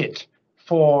make it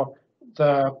for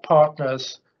the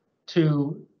partners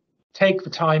to take the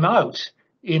time out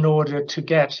in order to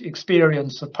get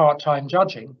experience of part-time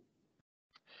judging.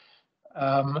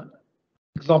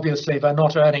 Because obviously they're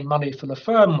not earning money for the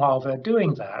firm while they're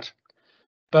doing that.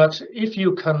 But if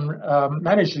you can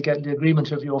manage to get the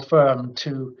agreement of your firm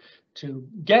to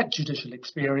get judicial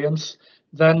experience,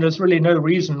 then there's really no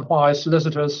reason why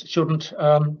solicitors shouldn't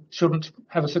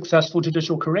have a successful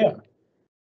judicial career.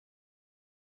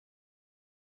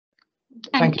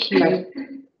 Thank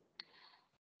you.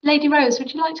 Lady Rose,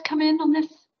 would you like to come in on this?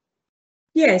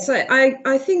 Yes,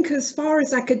 I think as far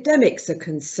as academics are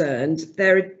concerned,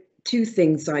 there are two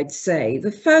things I'd say.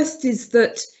 The first is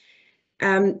that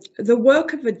the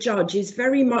work of a judge is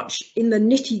very much in the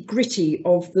nitty-gritty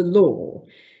of the law.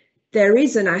 There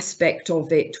is an aspect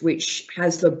of it which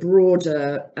has the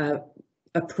broader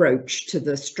approach to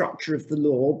the structure of the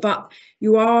law, but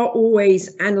you are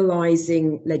always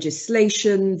analysing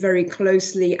legislation very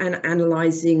closely and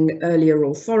analysing earlier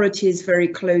authorities very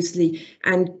closely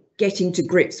and getting to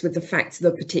grips with the facts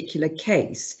of a particular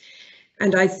case.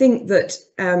 And I think that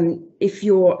if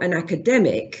you're an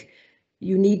academic,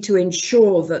 you need to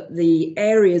ensure that the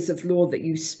areas of law that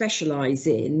you specialise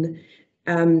in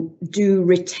do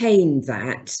retain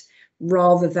that,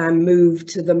 rather than move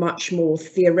to the much more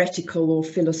theoretical or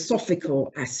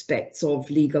philosophical aspects of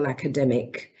legal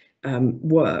academic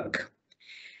work.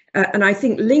 And I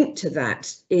think linked to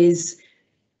that is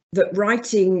that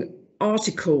writing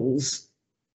articles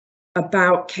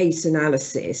about case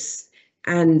analysis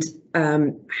and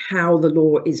how the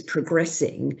law is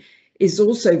progressing is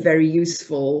also very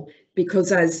useful,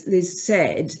 because, as Liz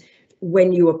said,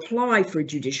 when you apply for a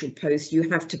judicial post, you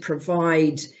have to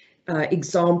provide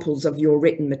examples of your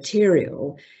written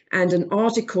material, and an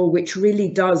article which really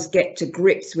does get to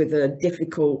grips with a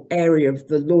difficult area of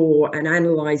the law and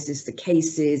analyses the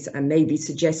cases and maybe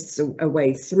suggests a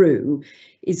way through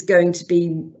is going to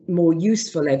be more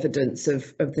useful evidence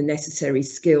of the necessary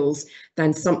skills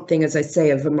than something, as I say,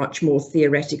 of a much more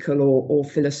theoretical or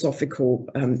philosophical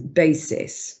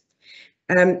basis.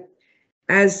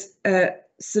 As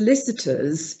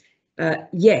solicitors,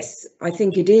 yes, I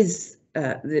think it is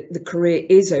the career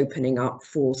is opening up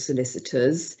for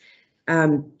solicitors.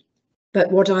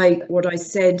 But what I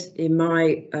said in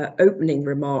my opening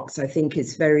remarks, I think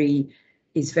is very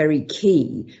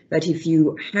key, that if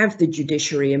you have the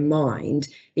judiciary in mind,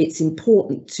 it's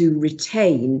important to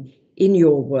retain in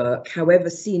your work, however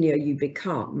senior you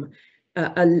become,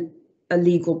 a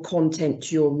legal content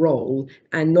to your role,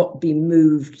 and not be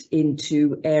moved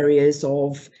into areas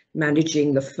of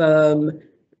managing the firm,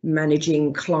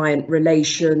 managing client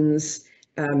relations,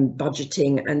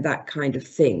 budgeting and that kind of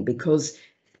thing, because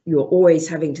you're always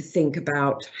having to think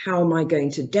about how am I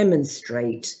going to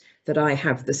demonstrate that I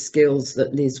have the skills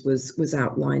that Liz was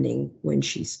outlining when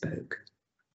she spoke.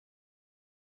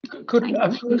 Could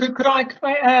I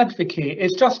add, Vicky?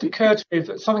 It's just occurred to me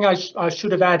that something I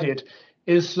should have added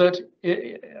is that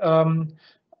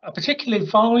a particularly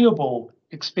valuable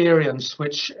experience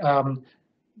which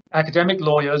academic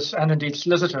lawyers and indeed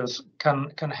solicitors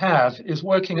can have is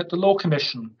working at the Law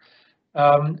Commission.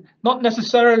 Not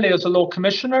necessarily as a law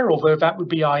commissioner, although that would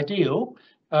be ideal,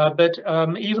 but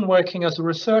even working as a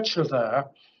researcher there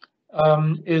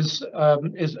is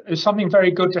something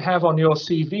very good to have on your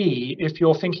CV if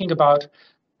you're thinking about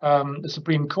the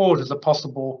Supreme Court as a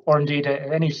possible, or indeed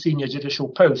any senior judicial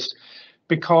post,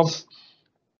 because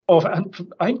of,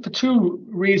 I think, for two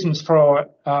reasons.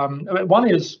 One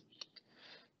is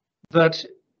that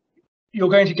you're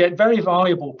going to get very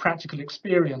valuable practical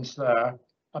experience there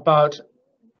about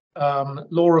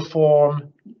law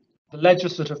reform, the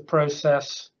legislative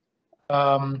process,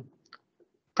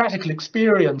 practical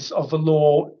experience of the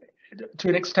law to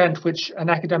an extent which an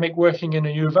academic working in a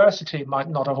university might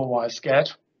not otherwise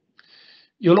get.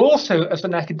 You'll also, as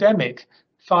an academic,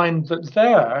 find that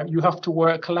there you have to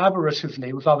work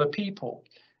collaboratively with other people,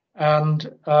 and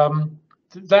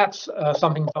that's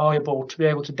something valuable to be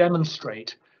able to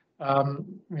demonstrate.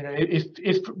 If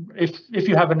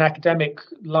you have an academic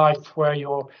life where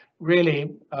you're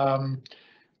really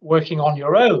working on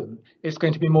your own, it's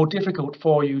going to be more difficult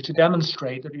for you to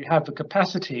demonstrate that you have the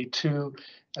capacity to,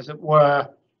 as it were,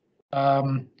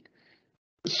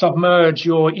 submerge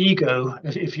your ego,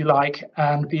 if you like,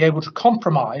 and be able to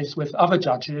compromise with other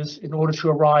judges in order to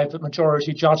arrive at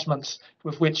majority judgments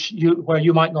with where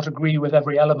you might not agree with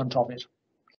every element of it.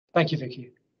 Thank you,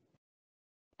 Vicky.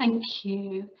 Thank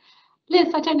you.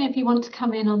 Liz, I don't know if you want to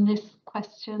come in on this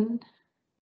question.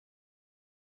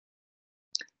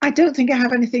 I don't think I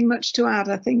have anything much to add.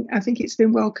 I think it's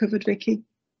been well covered, Vicky.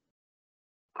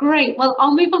 Great. Well,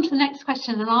 I'll move on to the next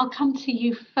question, and I'll come to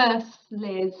you first,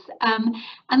 Liz. And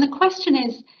the question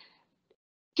is,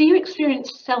 did you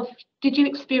experience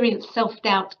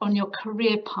self-doubt on your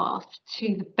career path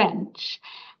to the bench?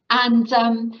 And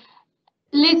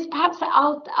Liz, perhaps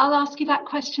I'll ask you that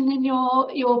question in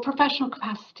your professional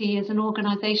capacity as an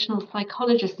organisational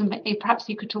psychologist, and perhaps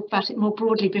you could talk about it more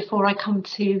broadly before I come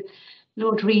to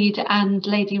Lord Reid and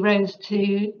Lady Rose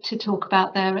to talk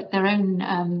about their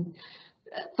own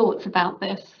thoughts about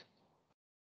this.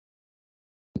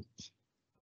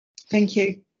 Thank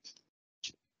you.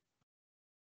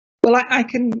 Well, I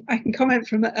can comment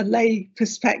from a lay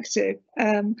perspective,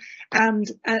 and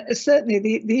certainly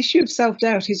the issue of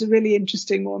self-doubt is a really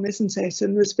interesting one, isn't it?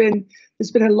 And there's been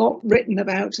a lot written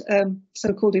about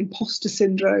so-called imposter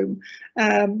syndrome,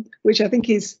 which I think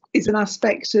is an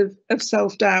aspect of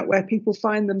self-doubt where people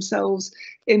find themselves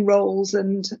in roles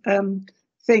and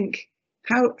think,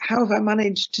 how have I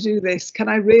managed to do this? Can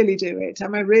I really do it?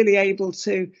 Am I really able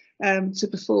to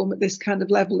perform at this kind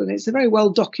of level? And it's a very well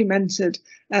documented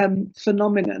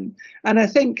phenomenon. And I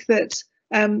think that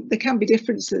there can be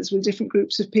differences with different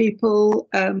groups of people.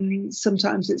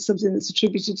 Sometimes it's something that's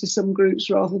attributed to some groups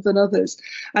rather than others.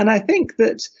 And I think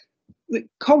that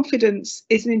confidence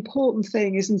is an important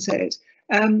thing, isn't it?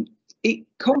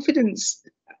 Confidence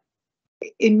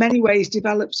in many ways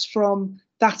develops from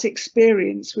that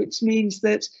experience, which means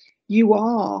that you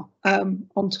are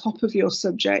on top of your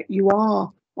subject, you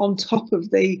are on top of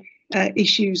the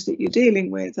issues that you're dealing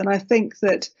with. And I think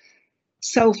that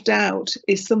self-doubt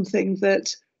is something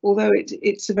that, although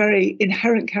it's a very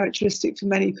inherent characteristic for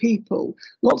many people,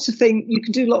 you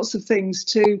can do lots of things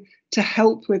to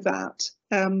help with that.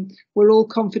 We're all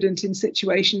confident in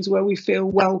situations where we feel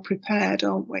well prepared,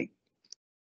 aren't we?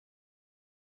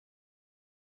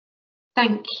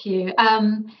 Thank you.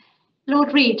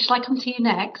 Lord Reid, shall I come to you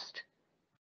next?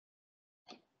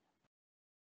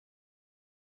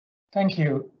 Thank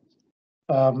you.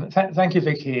 Thank you,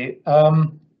 Vicky.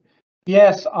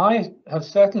 Yes, I have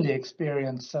certainly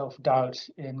experienced self-doubt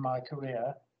in my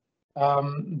career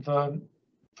from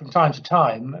time to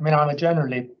time. I mean, I'm a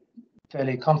generally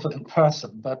fairly confident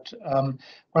person, but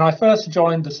when I first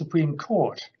joined the Supreme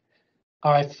Court,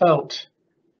 I felt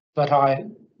that I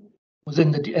was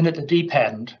in at the deep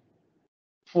end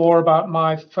for about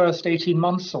my first 18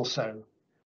 months or so.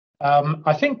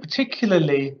 I think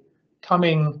particularly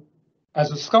coming as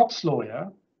a Scots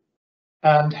lawyer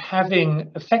and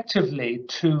having effectively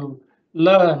to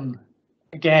learn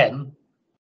again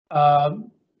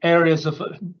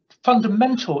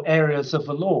fundamental areas of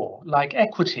the law, like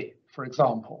equity, for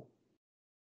example.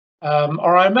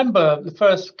 Or I remember the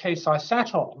first case I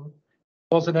sat on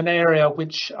was in an area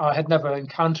which I had never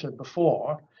encountered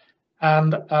before,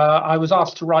 and I was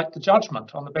asked to write the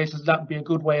judgment on the basis that would be a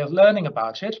good way of learning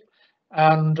about it.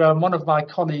 And one of my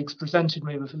colleagues presented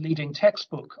me with a leading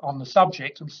textbook on the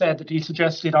subject and said that he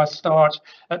suggested I start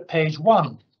at page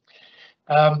 1.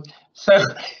 So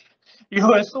you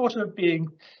were sort of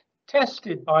being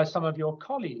tested by some of your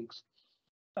colleagues.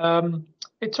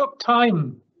 It took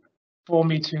time for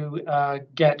me to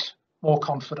get more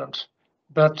confident,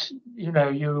 but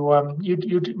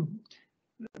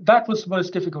that was the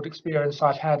most difficult experience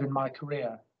I've had in my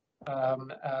career,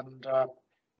 and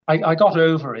I got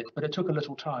over it, but it took a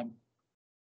little time.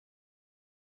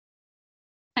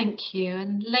 Thank you.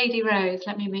 And Lady Rose,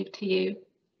 let me move to you.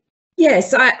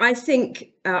 Yes, I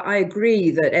think I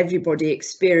agree that everybody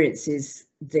experiences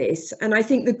this. And I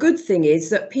think the good thing is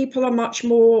that people are much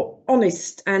more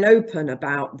honest and open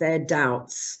about their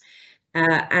doubts.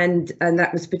 And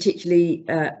that was particularly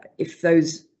if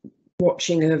those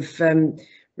watching have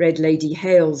read Lady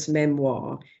Hale's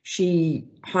memoir, she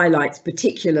highlights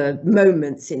particular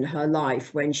moments in her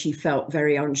life when she felt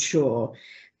very unsure.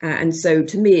 And so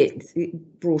to me,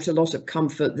 it brought a lot of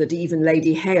comfort that even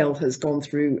Lady Hale has gone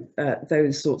through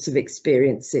those sorts of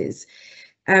experiences.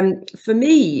 For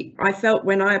me, I felt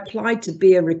when I applied to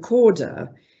be a recorder,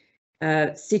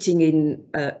 sitting in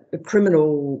a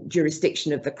criminal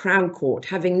jurisdiction of the Crown Court,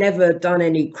 having never done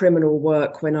any criminal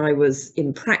work when I was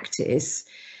in practice,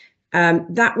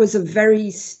 that was a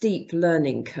very steep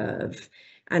learning curve.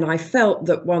 And I felt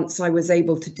that once I was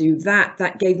able to do that,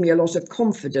 that gave me a lot of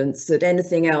confidence that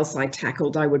anything else I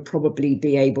tackled, I would probably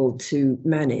be able to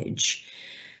manage.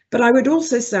 But I would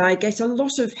also say I get a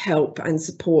lot of help and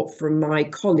support from my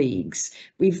colleagues.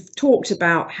 We've talked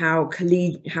about how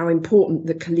important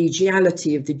the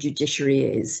collegiality of the judiciary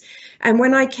is. And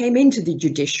when I came into the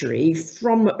judiciary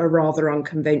from a rather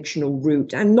unconventional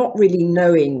route and not really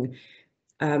knowing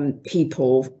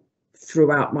people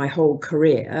throughout my whole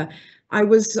career, I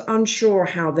was unsure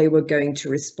how they were going to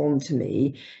respond to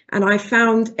me. And I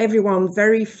found everyone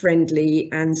very friendly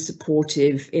and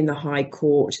supportive in the High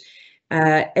Court.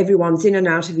 Everyone's in and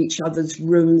out of each other's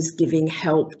rooms, giving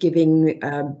help, giving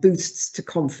boosts to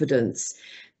confidence.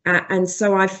 And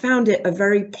so I found it a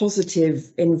very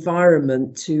positive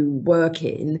environment to work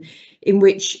in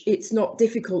which it's not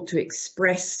difficult to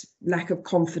express lack of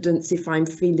confidence if I'm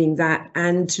feeling that,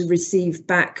 and to receive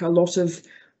back a lot of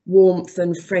warmth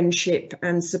and friendship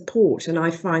and support. And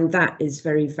I find that is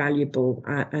very valuable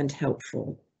and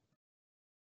helpful.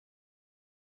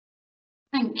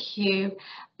 Thank you.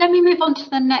 Let me move on to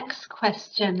the next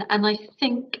question, and I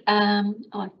think oh,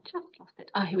 I've just lost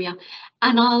it. Oh, here we are.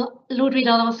 And Lord Reid,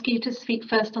 I'll ask you to speak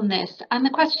first on this. And the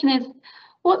question is,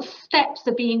 what steps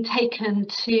are being taken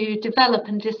to develop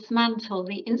and dismantle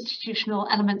the institutional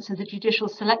elements of the judicial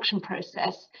selection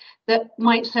process that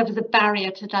might serve as a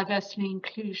barrier to diversity and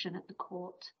inclusion at the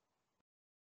court?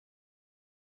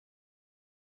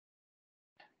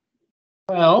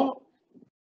 Well,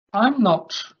 I'm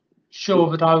not sure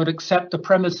that I would accept the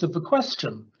premise of the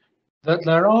question, that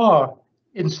there are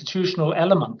institutional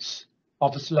elements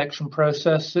of the selection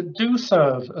process that do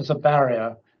serve as a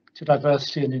barrier to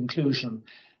diversity and inclusion.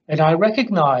 And I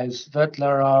recognise that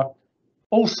there are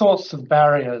all sorts of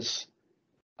barriers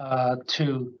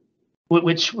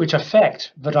which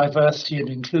affect the diversity and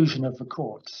inclusion of the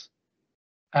courts.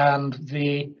 And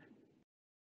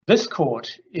this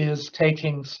court is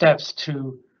taking steps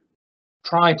to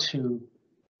try to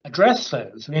address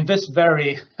those. I mean, this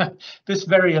very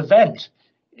event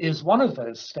is one of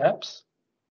those steps.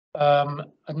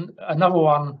 Another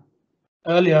one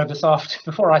earlier this afternoon,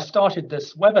 before I started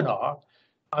this webinar,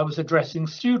 I was addressing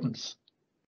students,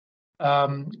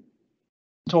 talking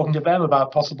to them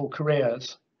about possible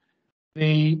careers.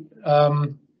 The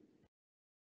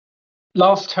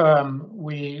last term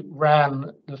we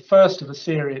ran the first of a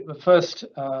series, the first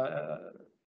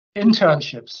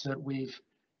internships that we've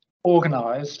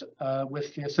organised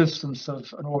with the assistance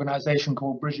of an organisation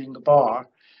called Bridging the Bar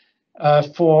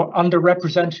for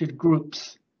underrepresented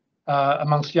groups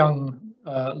amongst young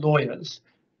lawyers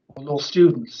or law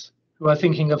students who are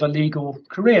thinking of a legal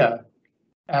career.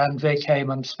 And they came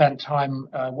and spent time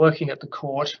working at the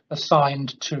court,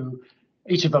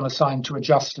 each of them assigned to a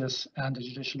justice and a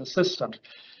judicial assistant.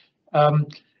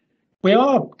 We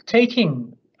are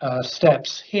taking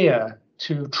steps here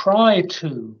to try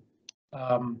to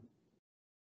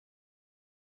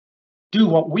do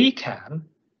what we can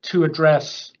to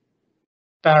address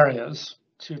barriers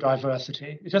to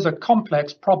diversity. It is a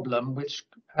complex problem which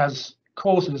has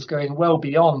causes going well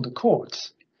beyond the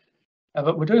courts,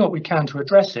 but we're doing what we can to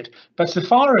address it. But so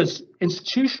far as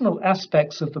institutional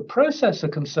aspects of the process are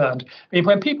concerned, I mean,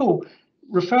 when people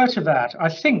refer to that, I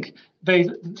think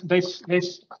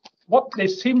what they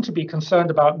seem to be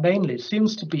concerned about mainly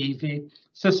seems to be the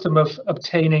system of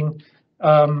obtaining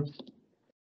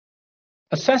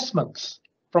assessments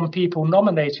from people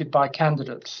nominated by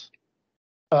candidates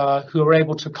who are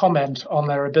able to comment on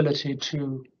their ability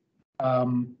to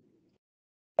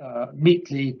meet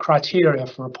the criteria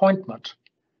for appointment.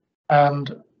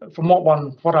 And from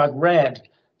what I've read,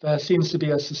 there seems to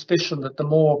be a suspicion that the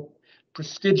more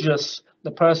prestigious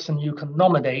the person you can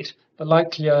nominate, the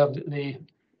likelier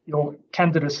your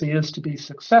candidacy is to be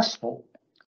successful.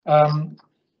 And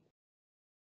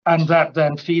that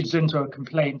then feeds into a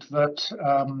complaint that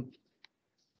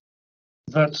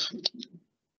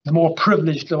the more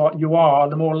privileged you are,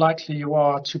 the more likely you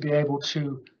are to be able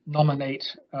to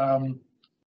nominate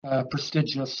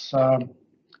prestigious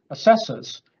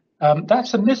assessors.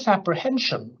 That's a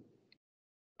misapprehension.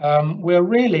 We're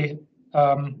really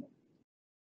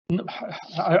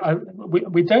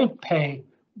we don't pay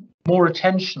more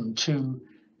attention to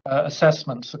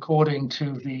assessments according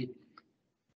to the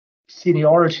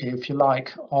seniority, if you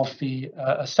like, of the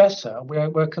assessor.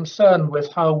 We're concerned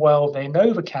with how well they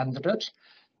know the candidate,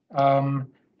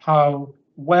 how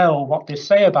well what they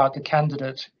say about the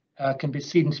candidate can be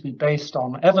seen to be based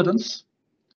on evidence,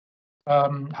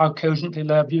 how cogently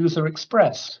their views are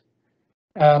expressed.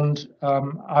 And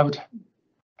I would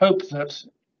hope that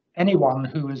anyone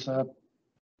who is a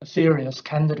serious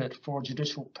candidate for a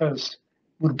judicial post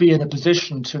would be in a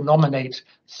position to nominate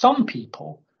some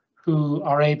people who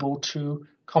are able to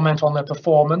comment on their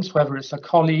performance, whether it's a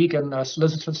colleague in a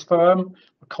solicitor's firm,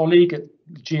 a colleague at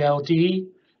GLD,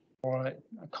 or a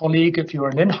colleague if you're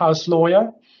an in-house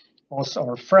lawyer,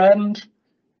 or a friend,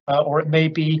 or it may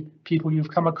be people you've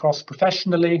come across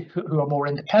professionally who are more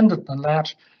independent than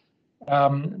that.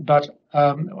 But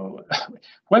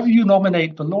whether you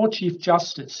nominate the Lord Chief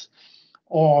Justice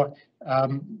or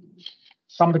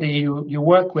somebody you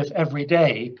work with every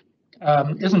day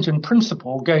isn't in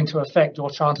principle going to affect your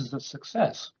chances of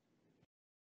success.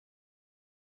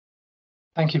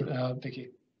 Thank you, Vicky.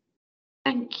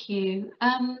 Thank you.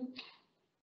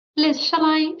 Liz, shall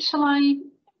I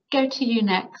go to you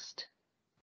next?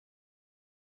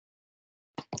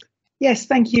 Yes,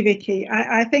 thank you, Vicky.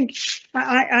 I think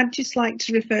I'd just like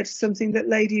to refer to something that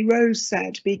Lady Rose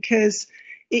said, because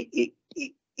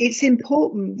it's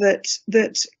important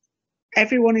that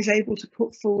everyone is able to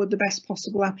put forward the best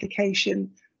possible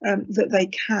application that they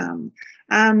can.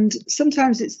 And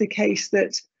sometimes it's the case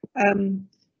that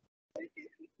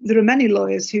there are many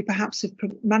lawyers who perhaps have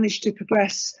managed to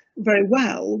progress very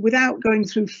well without going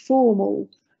through formal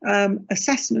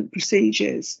assessment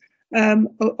procedures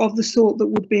of the sort that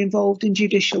would be involved in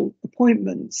judicial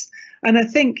appointments. And I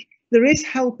think there is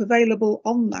help available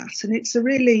on that, and it's a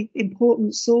really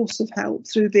important source of help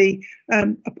through the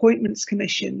appointments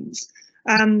commissions.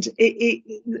 And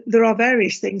there are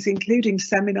various things, including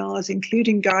seminars,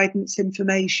 including guidance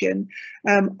information,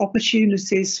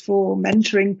 opportunities for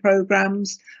mentoring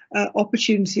programs,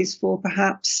 opportunities for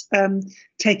perhaps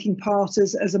taking part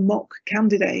as a mock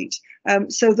candidate.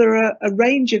 So there are a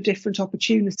range of different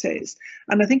opportunities.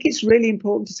 And I think it's really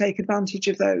important to take advantage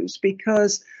of those,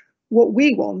 because what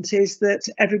we want is that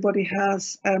everybody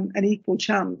has an equal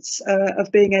chance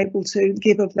of being able to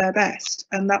give of their best,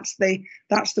 and that's the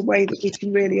way that we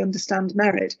can really understand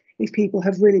merit, if people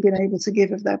have really been able to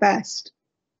give of their best.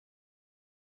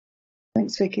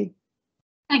 Thanks, Vicky.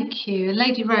 Thank you,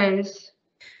 Lady Rose.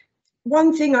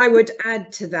 One thing I would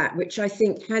add to that, which I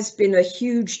think has been a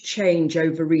huge change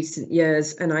over recent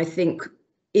years, and I think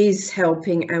is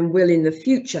helping and will in the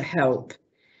future help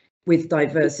with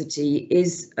diversity,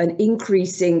 is an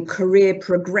increasing career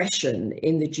progression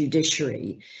in the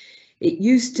judiciary. It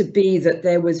used to be that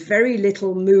there was very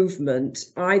little movement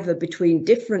either between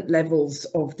different levels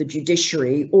of the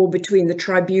judiciary or between the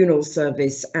tribunal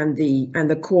service and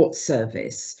the court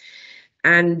service.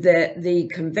 And the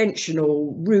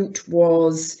conventional route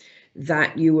was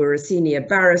that you were a senior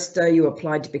barrister, you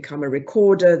applied to become a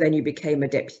recorder, then you became a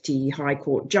deputy high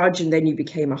court judge, and then you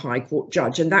became a high court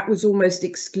judge. And that was almost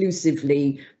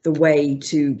exclusively the way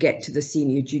to get to the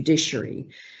senior judiciary.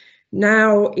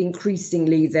 Now,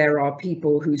 increasingly, there are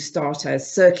people who start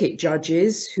as circuit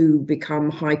judges who become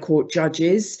high court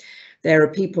judges. There are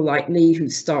people like me who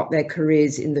start their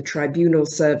careers in the tribunal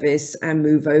service and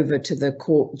move over to the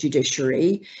court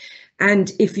judiciary.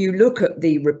 And if you look at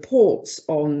the reports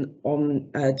on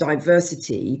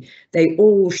diversity, they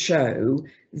all show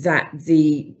that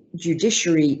the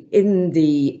judiciary on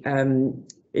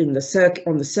the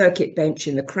circuit bench,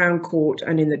 in the Crown Court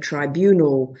and in the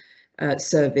tribunal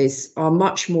service are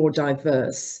much more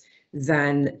diverse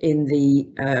than in the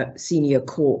senior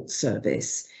court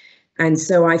service. And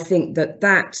so I think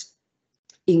that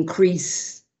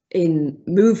increase in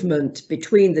movement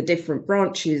between the different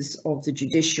branches of the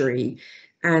judiciary,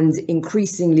 and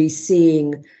increasingly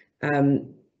seeing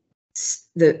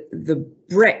the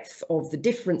breadth of the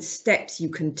different steps you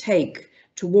can take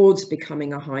towards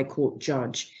becoming a high court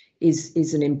judge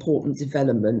is an important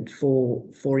development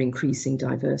for increasing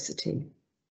diversity.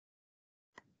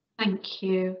 Thank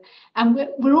you. And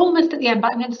we're almost at the end,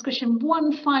 but I'm going to squish in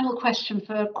one final question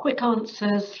for quick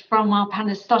answers from our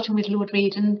panelists, starting with Lord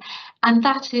Reid, and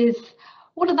that is,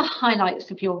 what are the highlights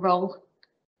of your role?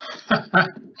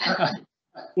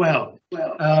 Well,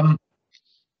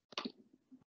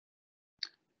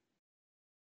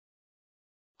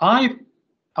 I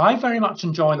very much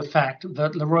enjoy the fact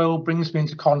that the role brings me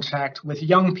into contact with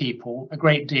young people a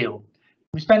great deal.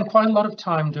 We spend quite a lot of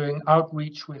time doing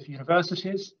outreach with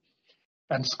universities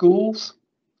and schools.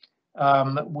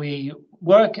 We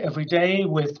work every day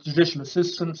with judicial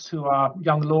assistants who are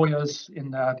young lawyers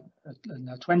in their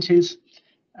 20s,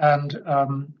 and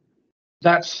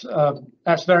that's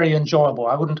very enjoyable.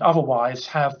 I wouldn't otherwise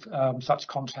have such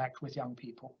contact with young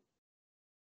people.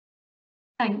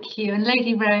 Thank you. And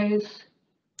Lady Rose?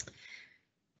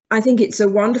 I think it's a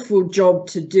wonderful job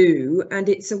to do, and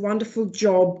it's a wonderful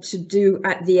job to do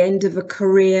at the end of a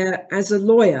career as a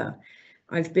lawyer.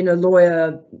 I've been a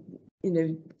lawyer,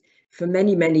 for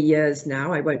many, many years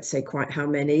now. I won't say quite how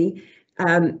many.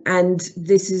 And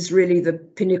this is really the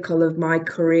pinnacle of my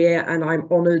career, and I'm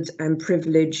honoured and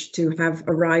privileged to have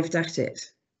arrived at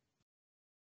it.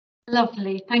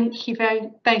 Lovely. Thank you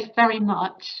both very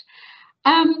much.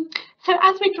 So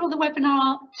as we draw the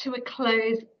webinar to a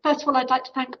close, first of all, I'd like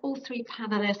to thank all three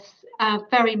panellists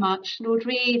very much, Lord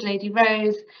Reid, Lady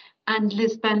Rose and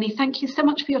Liz Burnley. Thank you so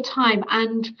much for your time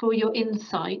and for your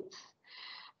insights.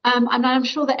 And I'm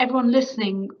sure that everyone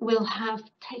listening will have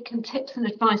taken tips and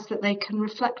advice that they can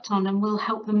reflect on and will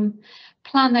help them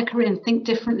plan their career and think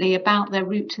differently about their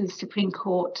route to the Supreme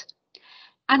Court.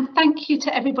 And thank you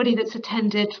to everybody that's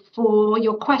attended for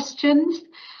your questions.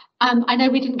 I know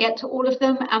we didn't get to all of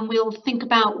them, and we'll think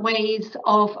about ways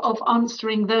of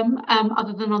answering them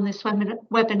other than on this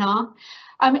webinar.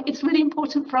 It's really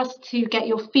important for us to get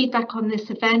your feedback on this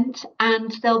event,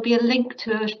 and there'll be a link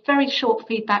to a very short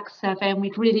feedback survey, and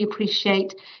we'd really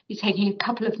appreciate you taking a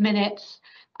couple of minutes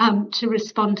to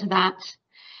respond to that.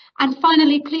 And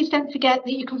finally, please don't forget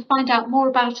that you can find out more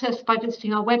about us by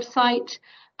visiting our website.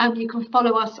 You can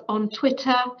follow us on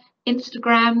Twitter,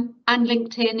 Instagram and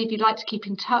LinkedIn if you'd like to keep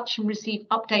in touch and receive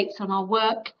updates on our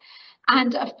work.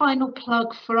 And a final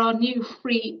plug for our new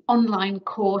free online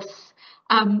course,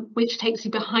 which takes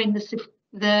you behind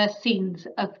the scenes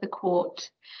of the court.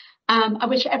 I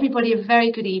wish everybody a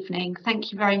very good evening.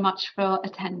 Thank you very much for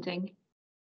attending.